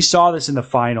 and we saw this in the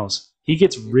finals. He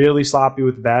gets really sloppy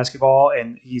with the basketball,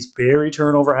 and he's very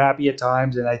turnover happy at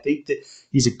times. And I think that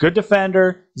he's a good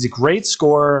defender. He's a great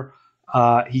scorer.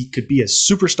 He could be a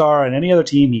superstar on any other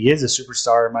team. He is a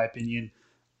superstar, in my opinion,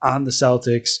 on the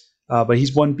Celtics. But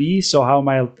he's 1B, so how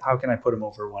can I put him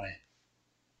over 1A?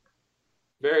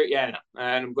 No.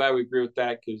 And I'm glad we agree with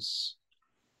that because,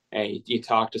 hey, you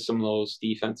talk to some of those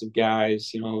defensive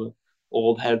guys,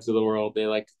 old heads of the world, they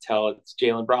like to tell it's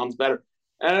Jaylen Brown's better.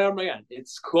 And again,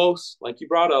 it's close, like you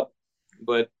brought up,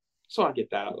 but just want to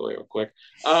get that out of the way real quick.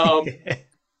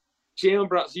 Jaylen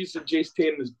Brown, so you said Jason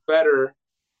Tatum is better.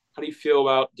 How do you feel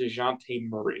about DeJounte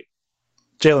Murray?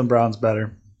 Jaylen Brown's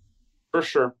better. For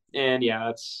sure. And yeah,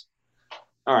 that's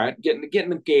all right. Getting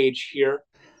the gauge here.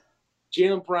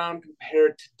 Jaylen Brown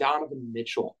compared to Donovan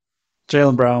Mitchell.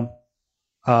 Jaylen Brown.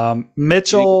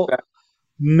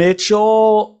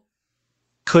 Mitchell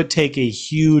could take a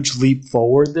huge leap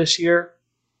forward this year,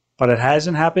 but it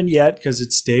hasn't happened yet because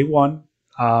it's day one.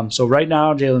 So right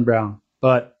now, Jaylen Brown.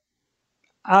 But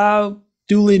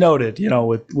duly noted,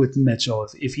 with Mitchell,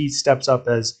 if he steps up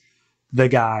as the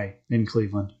guy in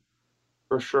Cleveland.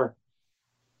 For sure.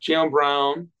 Jaylen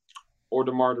Brown or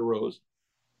DeMar DeRozan?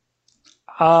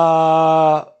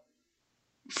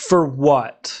 For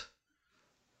what?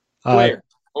 Player.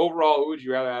 Overall, who would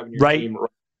you rather have in your team right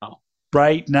now?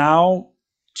 Right now,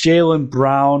 Jaylen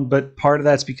Brown, but part of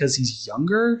that's because he's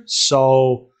younger.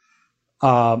 So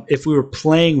if we were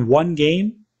playing one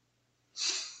game,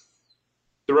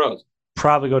 DeRozan.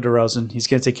 Probably go DeRozan. He's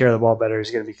going to take care of the ball better.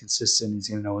 He's going to be consistent. He's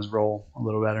going to know his role a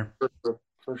little better.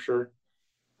 For sure.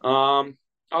 I'll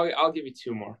give you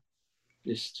two more,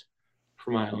 just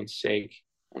for my own sake.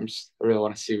 I really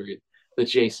want to see where the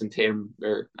Jason Tatum,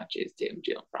 or not Jason Tatum,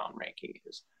 Jaylen Brown ranking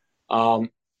is.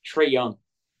 Trae Young.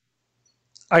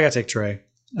 I got to take Trae.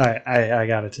 I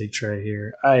got to take Trae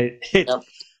here. Yep.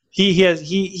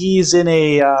 He's in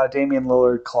a Damian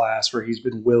Lillard class where he's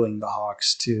been willing the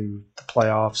Hawks to the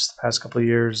playoffs the past couple of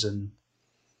years, and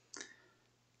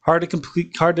hard to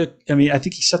complete. I mean, I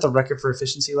think he set the record for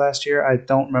efficiency last year. I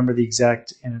don't remember the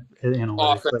exact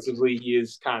analytics. Offensively, he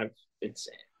is kind of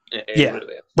insane.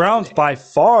 Really Brown's by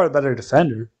far the better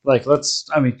defender.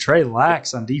 Trae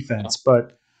lacks on defense,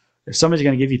 but if somebody's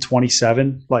going to give you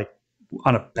 27,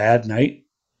 on a bad night,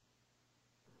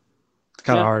 it's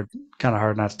kind of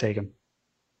hard not to take him.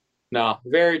 No,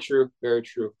 very true, very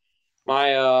true.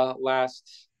 My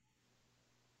last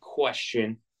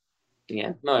question,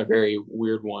 again, not a very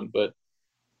weird one, but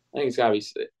I think it's got to be.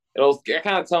 It'll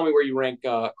kind of tell me where you rank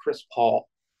Chris Paul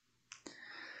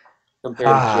compared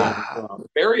to Jaylen Brown.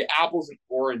 Very apples and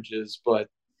oranges, but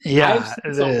yeah, I've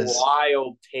seen some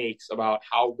wild takes about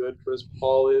how good Chris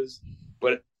Paul is,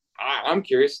 but I'm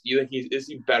curious. Do you think is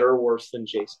he better or worse than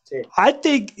Jason Tatum? I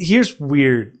think here's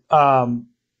weird.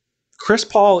 Chris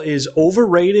Paul is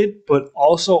overrated, but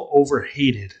also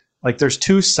overhated. There's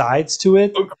two sides to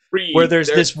it. Agreed. Where there's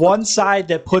this one side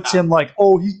that puts him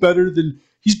he's better than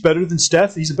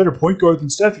Steph. He's a better point guard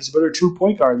than Steph. He's a better true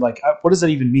point guard. What does that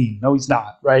even mean? No, he's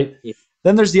not, right? Yeah.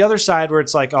 Then there's the other side where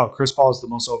it's Chris Paul is the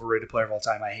most overrated player of all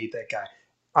time. I hate that guy.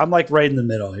 I'm right in the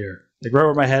middle here. Right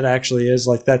where my head actually is.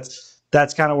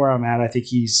 That's kind of where I'm at. I think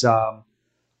he was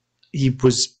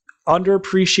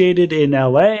underappreciated in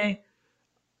LA,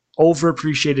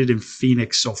 overappreciated in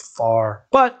Phoenix so far,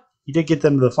 but he did get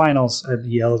them to the finals and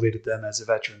he elevated them as a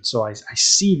veteran. So I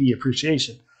see the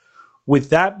appreciation.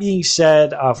 With that being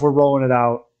said, if we're rolling it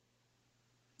out,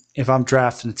 if I'm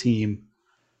drafting a team,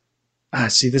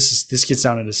 this gets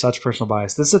down into such personal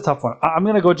bias. This is a tough one. I'm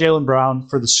going to go Jaylen Brown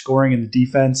for the scoring and the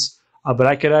defense, but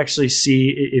I could actually see,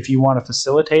 if you want a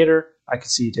facilitator, I could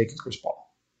see you taking Chris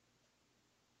Paul.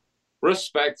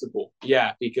 Respectable.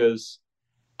 Yeah, because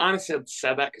honestly, I've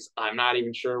said that because I'm not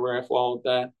even sure where I fall with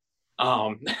that.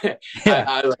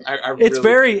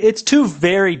 It's two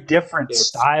very different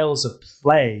styles of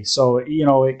play. So,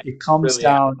 it comes really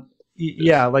down.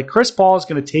 Chris Paul is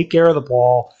going to take care of the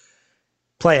ball,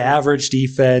 play average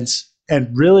defense,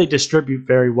 and really distribute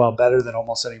very well, better than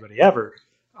almost anybody ever.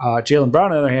 Jaylen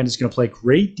Brown, on the other hand, is going to play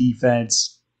great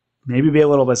defense, maybe be a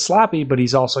little bit sloppy, but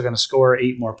he's also going to score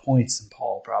 8 more points than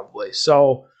Paul probably.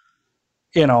 So,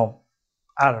 I don't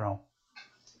know.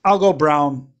 I'll go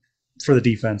Brown for the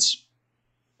defense.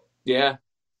 Yeah,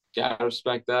 I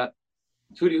respect that.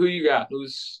 Who you got?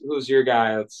 Who's your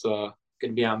guy that's going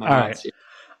to be on the hot seat?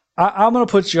 I'm going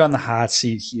to put you on the hot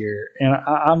seat here, and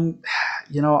I'm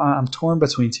torn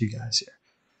between two guys here.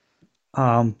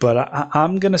 But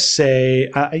I'm going to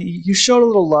say you showed a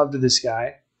little love to this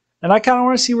guy, and I kind of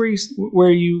want to see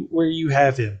where you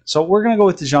have him. So we're going to go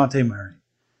with DeJounte Murray.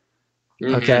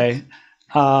 Mm-hmm. Okay.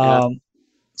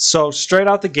 So straight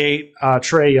out the gate,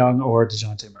 Trey Young or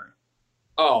DeJounte Murray.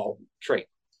 Oh, Trey.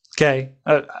 Okay,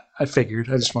 I figured.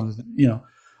 I just wanted to.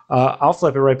 I'll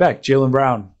flip it right back. Jaylen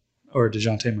Brown or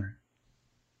DeJounte Murray.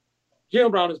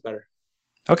 Jaylen Brown is better.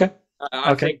 Okay.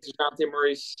 I think DeJounte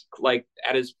Murray's like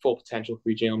at his full potential to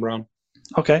be Jaylen Brown.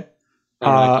 Okay.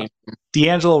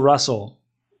 D'Angelo Russell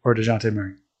or DeJounte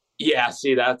Murray. Yeah,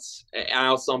 see, that's. I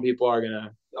know some people are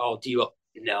gonna. Oh,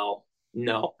 D'Lo.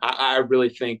 No. I really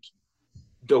think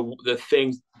the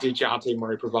things DeJounte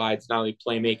Murray provides, not only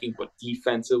playmaking but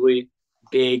defensively,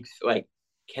 big, like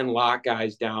can lock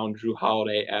guys down, Drew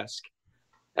Holiday esque.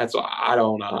 That's why I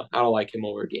don't like him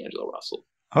over D'Angelo Russell.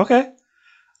 Okay,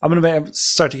 I'm gonna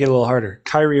start to get a little harder.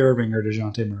 Kyrie Irving or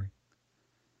DeJounte Murray.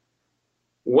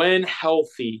 When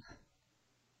healthy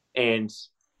and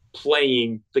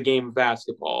playing the game of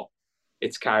basketball,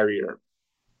 it's Kyrie Irving.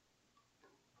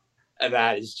 And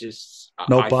that is just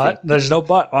no but. There's no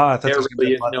but. Oh, I thought there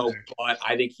really is no but.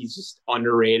 I think he's just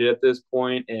underrated at this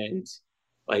point, and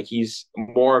like he's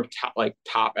more of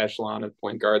top echelon of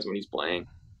point guards when he's playing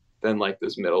than like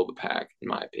this middle of the pack, in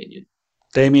my opinion.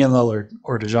 Damian Lillard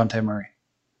or DeJounte Murray.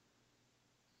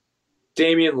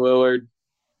 Damian Lillard.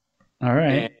 All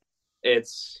right. And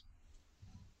it's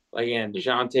again,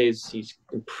 he's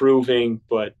improving,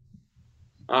 but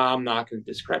I'm not going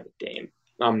to discredit Dame.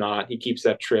 I'm not. He keeps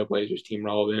that Trailblazers team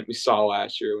relevant. We saw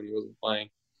last year when he wasn't playing.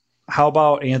 How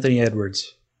about Anthony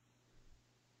Edwards?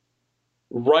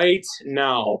 Right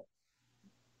now,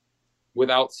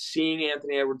 without seeing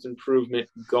Anthony Edwards' improvement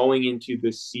going into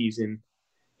this season,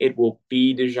 it will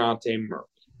be DeJounte Murray.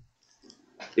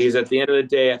 Because at the end of the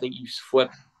day, I think you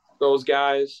flip those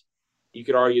guys, you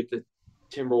could argue that the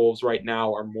Timberwolves right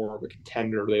now are more of a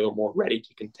contender. They are more ready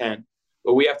to contend.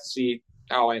 But we have to see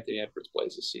how Anthony Edwards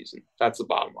plays this season. That's the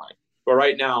bottom line. But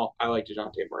right now, I like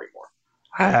DeJounte Murray more.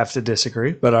 I have to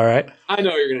disagree, but all right. I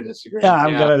know you're going to disagree. Yeah,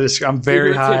 I'm going to disagree. I'm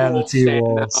very high on the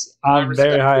T-Wolves. I'm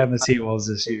very high on the T-Wolves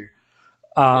this year.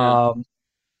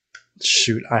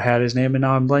 Shoot, I had his name and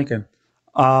now I'm blanking.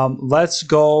 Let's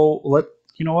go.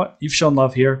 You know what? You've shown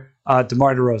love here.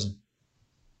 DeMar DeRozan.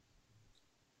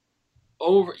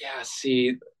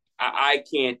 See, I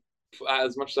can't,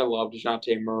 as much as I love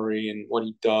DeJounte Murray and what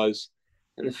he does,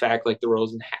 and the fact like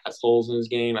DeRozan has holes in his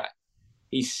game,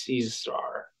 he's a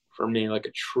star for me, like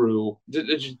a true.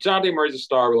 DeJounte Murray's a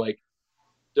star, but like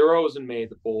DeRozan made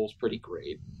the Bulls pretty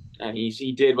great, and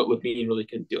he did what LaVine really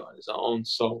couldn't do on his own.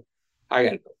 So I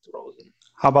got to go with DeRozan.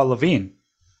 How about LaVine?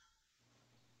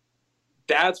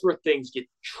 That's where things get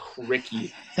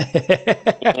tricky,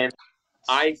 and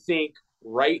I think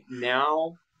right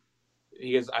now,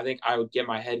 because I think I would get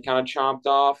my head kind of chomped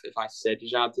off if I said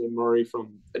DeJounte Murray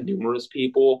from numerous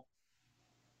people.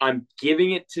 I'm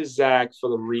giving it to Zach for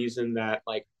the reason that,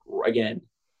 like, again,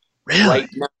 really?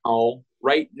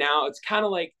 right now, it's kind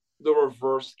of like the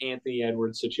reverse Anthony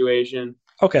Edwards situation.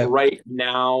 Okay. Right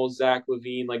now, Zach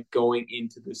LaVine, like, going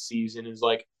into the season is,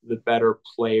 like, the better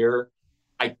player.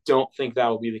 I don't think that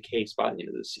will be the case by the end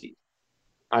of the season.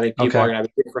 I think people are going to have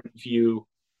a different view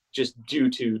just due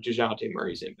to DeJounte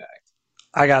Murray's impact.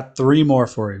 I got 3 more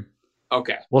for you.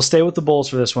 Okay. We'll stay with the Bulls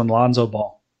for this one. Lonzo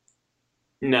Ball.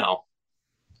 No.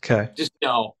 Okay. Just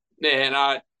no. Man,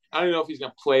 I don't know if he's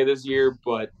going to play this year,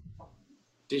 but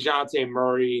DeJounte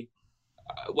Murray,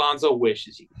 Lonzo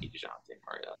wishes he could be DeJounte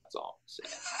Murray. That's all I'm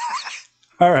saying.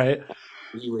 All right.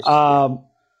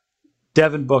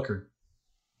 Devin Booker.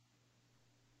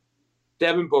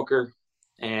 Devin Booker.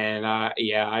 And,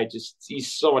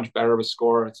 he's so much better of a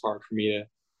scorer. It's hard for me to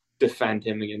defend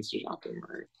him against DeJounte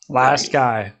Murray. Last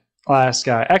guy.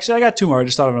 Actually, I got 2 more. I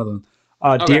just thought of another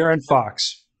one. De'Aaron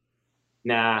Fox.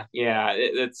 Nah, yeah.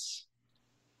 It's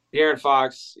De'Aaron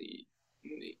Fox.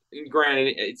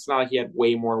 Granted, it's not like he had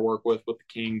way more to work with the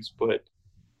Kings, but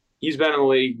he's been in the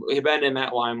league. He's been in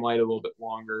that limelight a little bit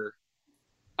longer.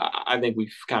 I think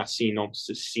we've kind of seen almost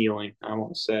his ceiling, I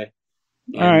want to say.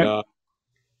 And, all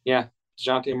right.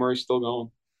 DeJounte Murray's still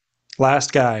going.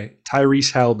 Last guy,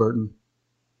 Tyrese Halliburton.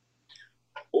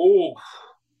 Oh.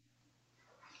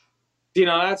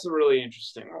 That's a really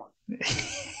interesting one.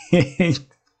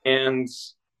 And,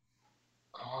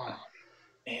 oh,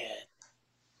 man.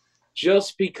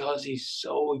 Just because he's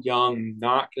so young, I'm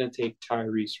not going to take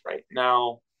Tyrese right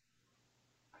now.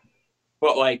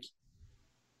 But, like,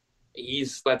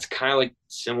 that's kind of like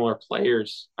similar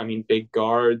players. I mean, big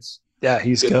guards. Yeah,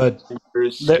 he's good.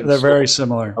 They're very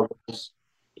similar.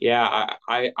 Yeah,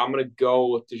 I'm going to go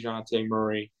with DeJounte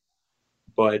Murray,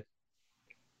 but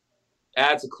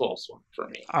that's a close one for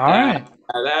me. All right.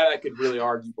 That I could really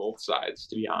argue both sides,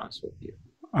 to be honest with you.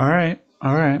 All right.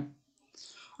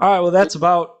 Well, that's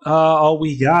about all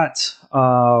we got.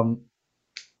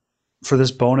 for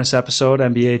this bonus episode,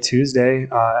 NBA Tuesday.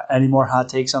 Any more hot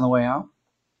takes on the way out?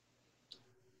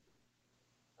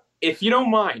 If you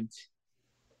don't mind,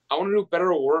 I want to do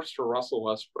better or worse for Russell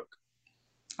Westbrook.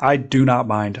 I do not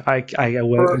mind. I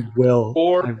Or, will.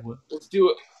 or I will. let's do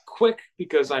it quick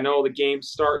because I know the game's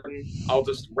starting. I'll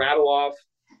just rattle off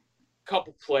a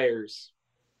couple players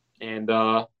and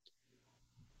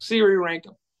see where you rank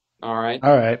them. All right.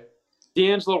 All right.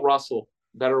 D'Angelo Russell,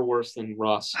 better or worse than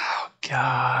Russ? Oh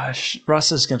gosh,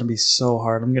 Russ is going to be so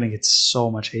hard. I'm going to get so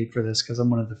much hate for this because I'm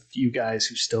one of the few guys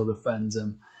who still defends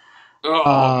him.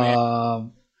 Oh man,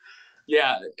 Um,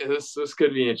 yeah, this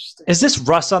could be interesting. is this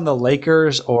Russ on the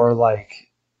Lakers or like?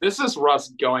 This is Russ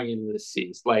going into this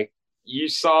season. Like you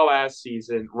saw last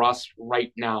season, Russ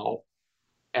right now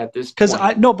at this Because point.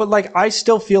 I no, but like I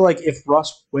still feel like if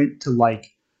Russ went to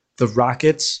like the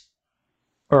Rockets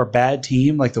or a bad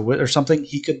team like the or something,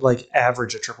 he could like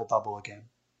average a triple double again.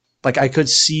 Like I could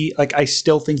see, like I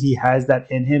still think he has that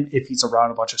in him if he's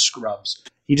around a bunch of scrubs.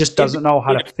 He just It'd doesn't know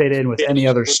how be to fit in with any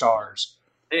other stars.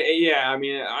 Yeah, I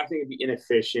mean, I think it'd be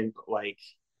inefficient, like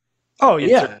Oh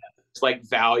in terms yeah, of, like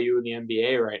value in the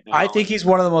NBA right I now. think he's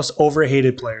one of the most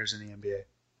overhated players in the NBA.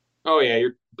 Oh yeah,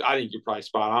 you're. I think you're probably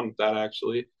spot on with that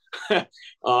actually. um,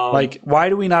 Like, why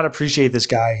do we not appreciate this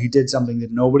guy? He did something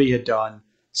that nobody had done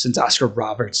since Oscar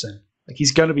Robertson. Like,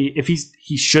 he's gonna be if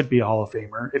he should be a Hall of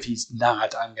Famer. If he's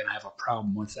not, I'm gonna have a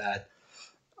problem with that.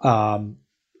 Um,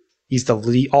 he's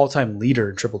the all-time leader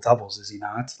in triple doubles, is he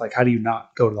not? Like, how do you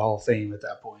not go to the Hall of Fame at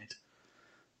that point?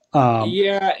 Um,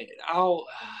 yeah, I'll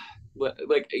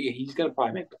like he's gonna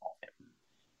probably make the Hall of Fame.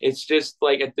 It's just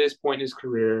like at this point in his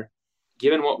career,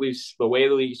 given what we've the way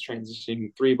the league's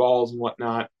transitioning, three balls and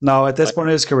whatnot. no, at this Like point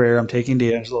in his career, I'm taking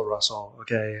D'Angelo Russell.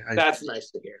 Okay, that's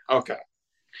nice to hear. Okay,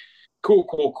 cool,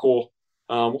 cool, cool.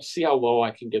 We'll see how low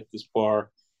I can get this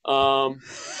bar.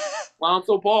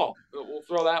 Lonzo Ball. We'll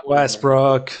throw that one in there.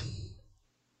 Westbrook.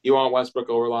 You want Westbrook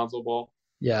over Lonzo Ball?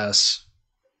 Yes.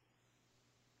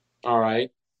 All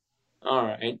right. All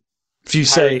right. If you Tyrese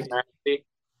say Maxey.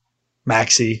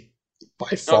 Maxi, by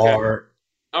Okay. far.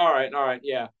 All right. All right.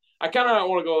 Yeah. I kind of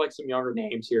want to go like some younger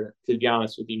names here, to be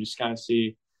honest with you, just kind of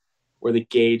see where the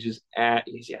gauge is at.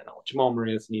 Yeah, no, Jamal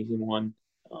Murray, that's an easy one.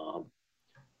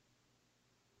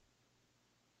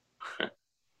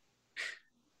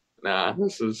 Nah,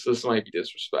 this might be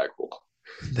disrespectful.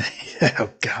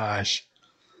 Oh gosh.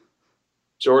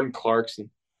 Jordan Clarkson.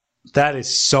 That is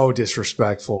so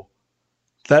disrespectful.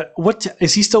 That what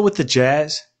is he still with the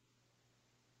Jazz?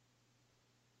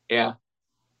 Yeah.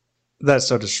 That's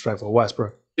so disrespectful.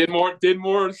 Westbrook. Did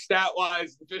more stat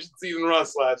wise efficiency than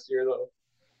Russ last year though.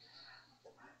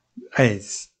 Hey,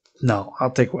 no,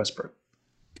 I'll take Westbrook.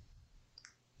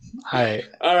 I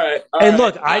All right. All and right.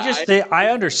 look, I just think I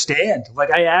understand.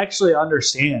 Like I actually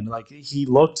understand. Like he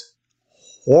looked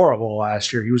horrible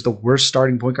last year. He was the worst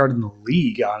starting point guard in the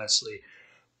league, honestly.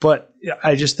 But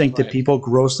I just think that Right. people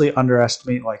grossly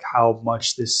underestimate like how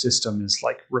much this system is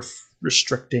like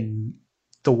restricting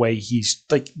the way he's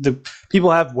like the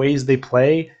people have ways they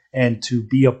play, and to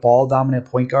be a ball dominant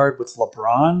point guard with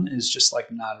LeBron is just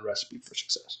like not a recipe for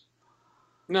success.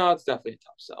 No, it's definitely a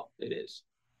tough sell. It is.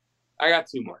 I got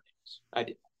two more names. I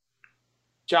did.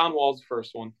 John Wall's the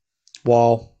first one.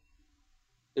 Wall,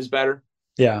 Is better.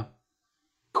 yeah.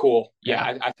 Cool.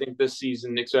 Yeah, I think this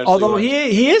season, especially Although what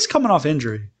he is coming off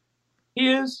injury.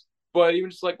 he is, but even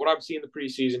just like what I've seen in the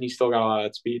preseason, he's still got a lot of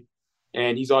that speed,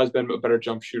 and he's always been a better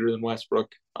jump shooter than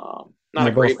Westbrook. Not They're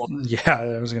a both, great one. yeah.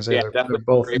 I was gonna say Yeah, they're definitely a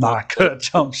both great one. not good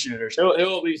jump shooters. He'll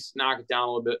at least knock it down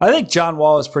a little bit. I think John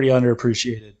Wall is pretty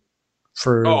underappreciated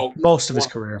for Oh, most of his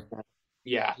 100%. career.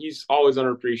 Yeah, he's always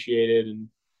underappreciated, and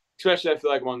especially I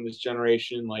feel like among this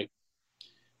generation, like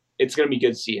it's gonna be good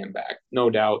to see him back, no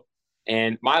doubt.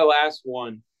 And my last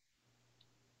one,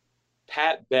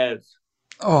 Pat Bev.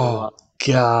 Oh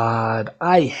God,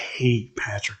 I hate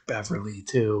Patrick Beverly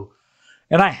too,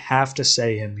 and I have to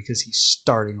say him because he's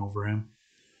starting over him.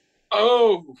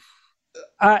 Oh,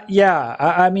 Yeah,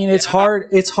 I mean it's yeah, hard.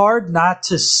 It's hard not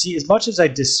to see. As much as I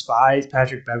despise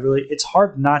Patrick Beverly, it's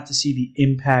hard not to see the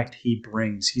impact he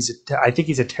brings. I think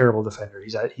he's a terrible defender.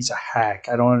 He's a hack.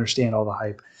 I don't understand all the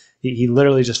hype. He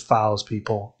literally just fouls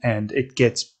people, and it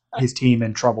gets his team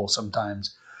in trouble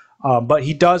sometimes. But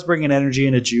he does bring an energy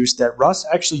and a juice that Russ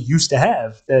actually used to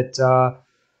have that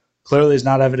clearly is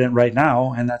not evident right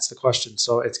now, and that's the question.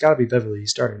 So it's got to be Beverly.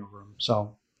 He's starting over him.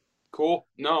 So cool.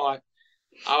 No,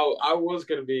 I was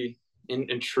gonna be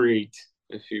intrigued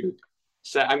if you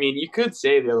said. I mean, you could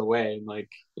say the other way, and like,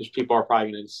 there's people are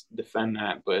probably gonna defend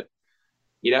that, but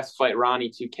you'd have to fight Ronnie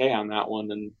 2K on that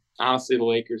one, and honestly, the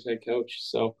Lakers head coach.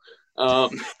 So,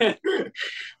 um,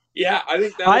 Yeah, I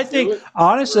think I that'll do think it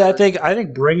honestly, for. I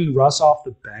think bringing Russ off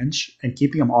the bench and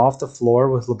keeping him off the floor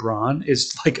with LeBron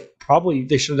is like probably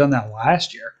they should have done that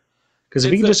last year. Because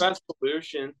if he It's can the just best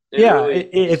solution. It yeah, really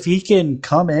if is. he can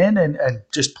come in and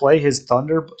just play his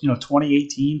Thunder,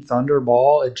 2018 Thunder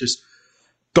ball and just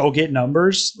go get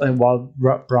numbers, and while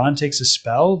Braun takes a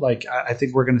spell, like I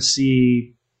think we're going to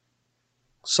see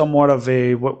somewhat of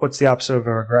a what's the opposite of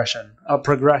a regression? A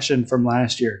progression from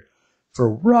last year for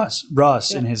Russ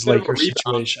Yeah, in his bit of a Lakers rebound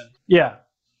situation. Yeah,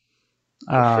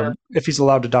 for sure. if he's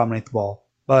allowed to dominate the ball,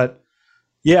 but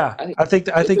yeah, I think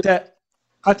I think that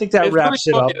it's pretty wraps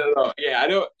it funny up. though. Yeah, I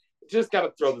don't just got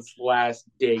to throw this last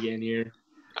dig in here.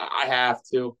 I have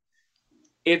to.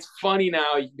 It's funny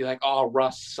now. You can be like, "Oh,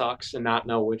 Russ sucks," and not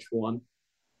know which one.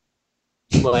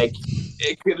 Like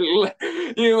it could,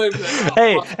 you would be like, "Oh,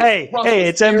 Russ Hey! was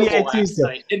It's NBA terrible last Tuesday.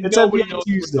 night," and It's nobody NBA knows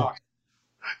who we're Tuesday. talking.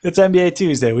 It's NBA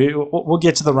Tuesday. We'll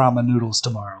get to the ramen noodles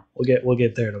tomorrow. We'll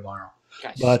get there tomorrow.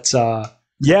 Guys, But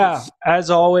yeah, as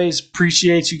always,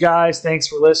 appreciate you guys. Thanks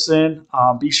for listening.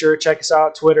 Be sure to check us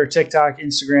out: Twitter, TikTok,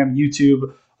 Instagram,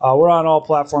 YouTube. We're on all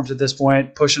platforms at this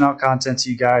point, pushing out content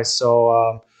to you guys.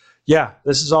 So yeah,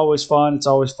 this is always fun. It's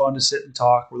always fun to sit and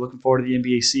talk. We're looking forward to the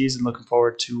NBA season. Looking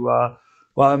forward to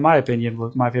well, in my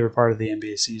opinion, my favorite part of the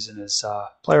NBA season is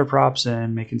player props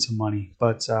and making some money.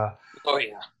 But oh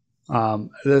yeah.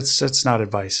 that's not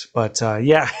advice, but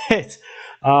yeah.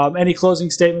 Any closing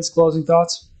statements, closing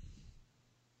thoughts?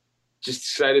 Just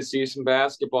excited to see some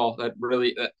basketball. That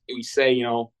really, that we say,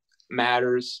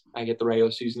 matters. I get the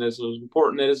regular season is as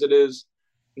important as it is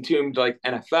to like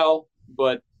NFL,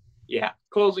 but yeah,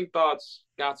 closing thoughts.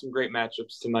 Got some great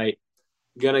matchups tonight.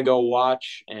 Gonna go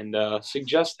watch and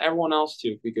suggest everyone else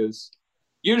to because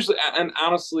usually and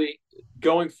honestly,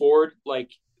 going forward,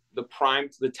 like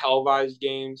the televised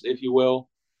games, if you will,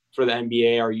 for the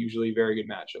NBA are usually very good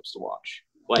matchups to watch.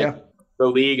 Like Yeah, the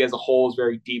league as a whole is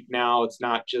very deep now. It's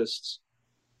not just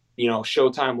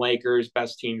Showtime Lakers,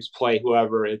 best teams play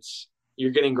whoever. It's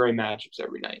you're getting great matchups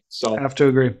every night. I So have to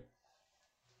agree.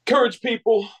 encourage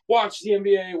people watch the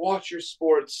NBA, watch your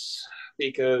sports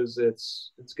because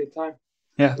it's a good time.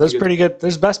 Yeah, It's a that's good pretty good.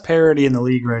 There's best parity in the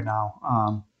league right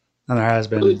now, and there has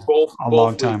really been both a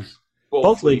long both time. leagues. Both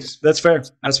Both leagues. leagues. That's fair.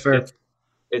 That's fair. It's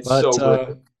it's But so great.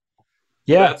 But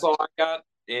yeah, that's all I got.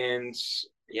 And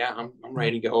yeah, I'm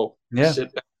ready to go. yeah,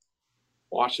 Sit back,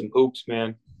 watch some hoops,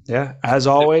 man. yeah. As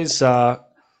always, have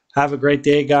a great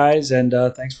day, guys, and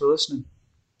thanks for listening.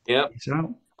 Yep. Peace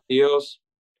out. Adios.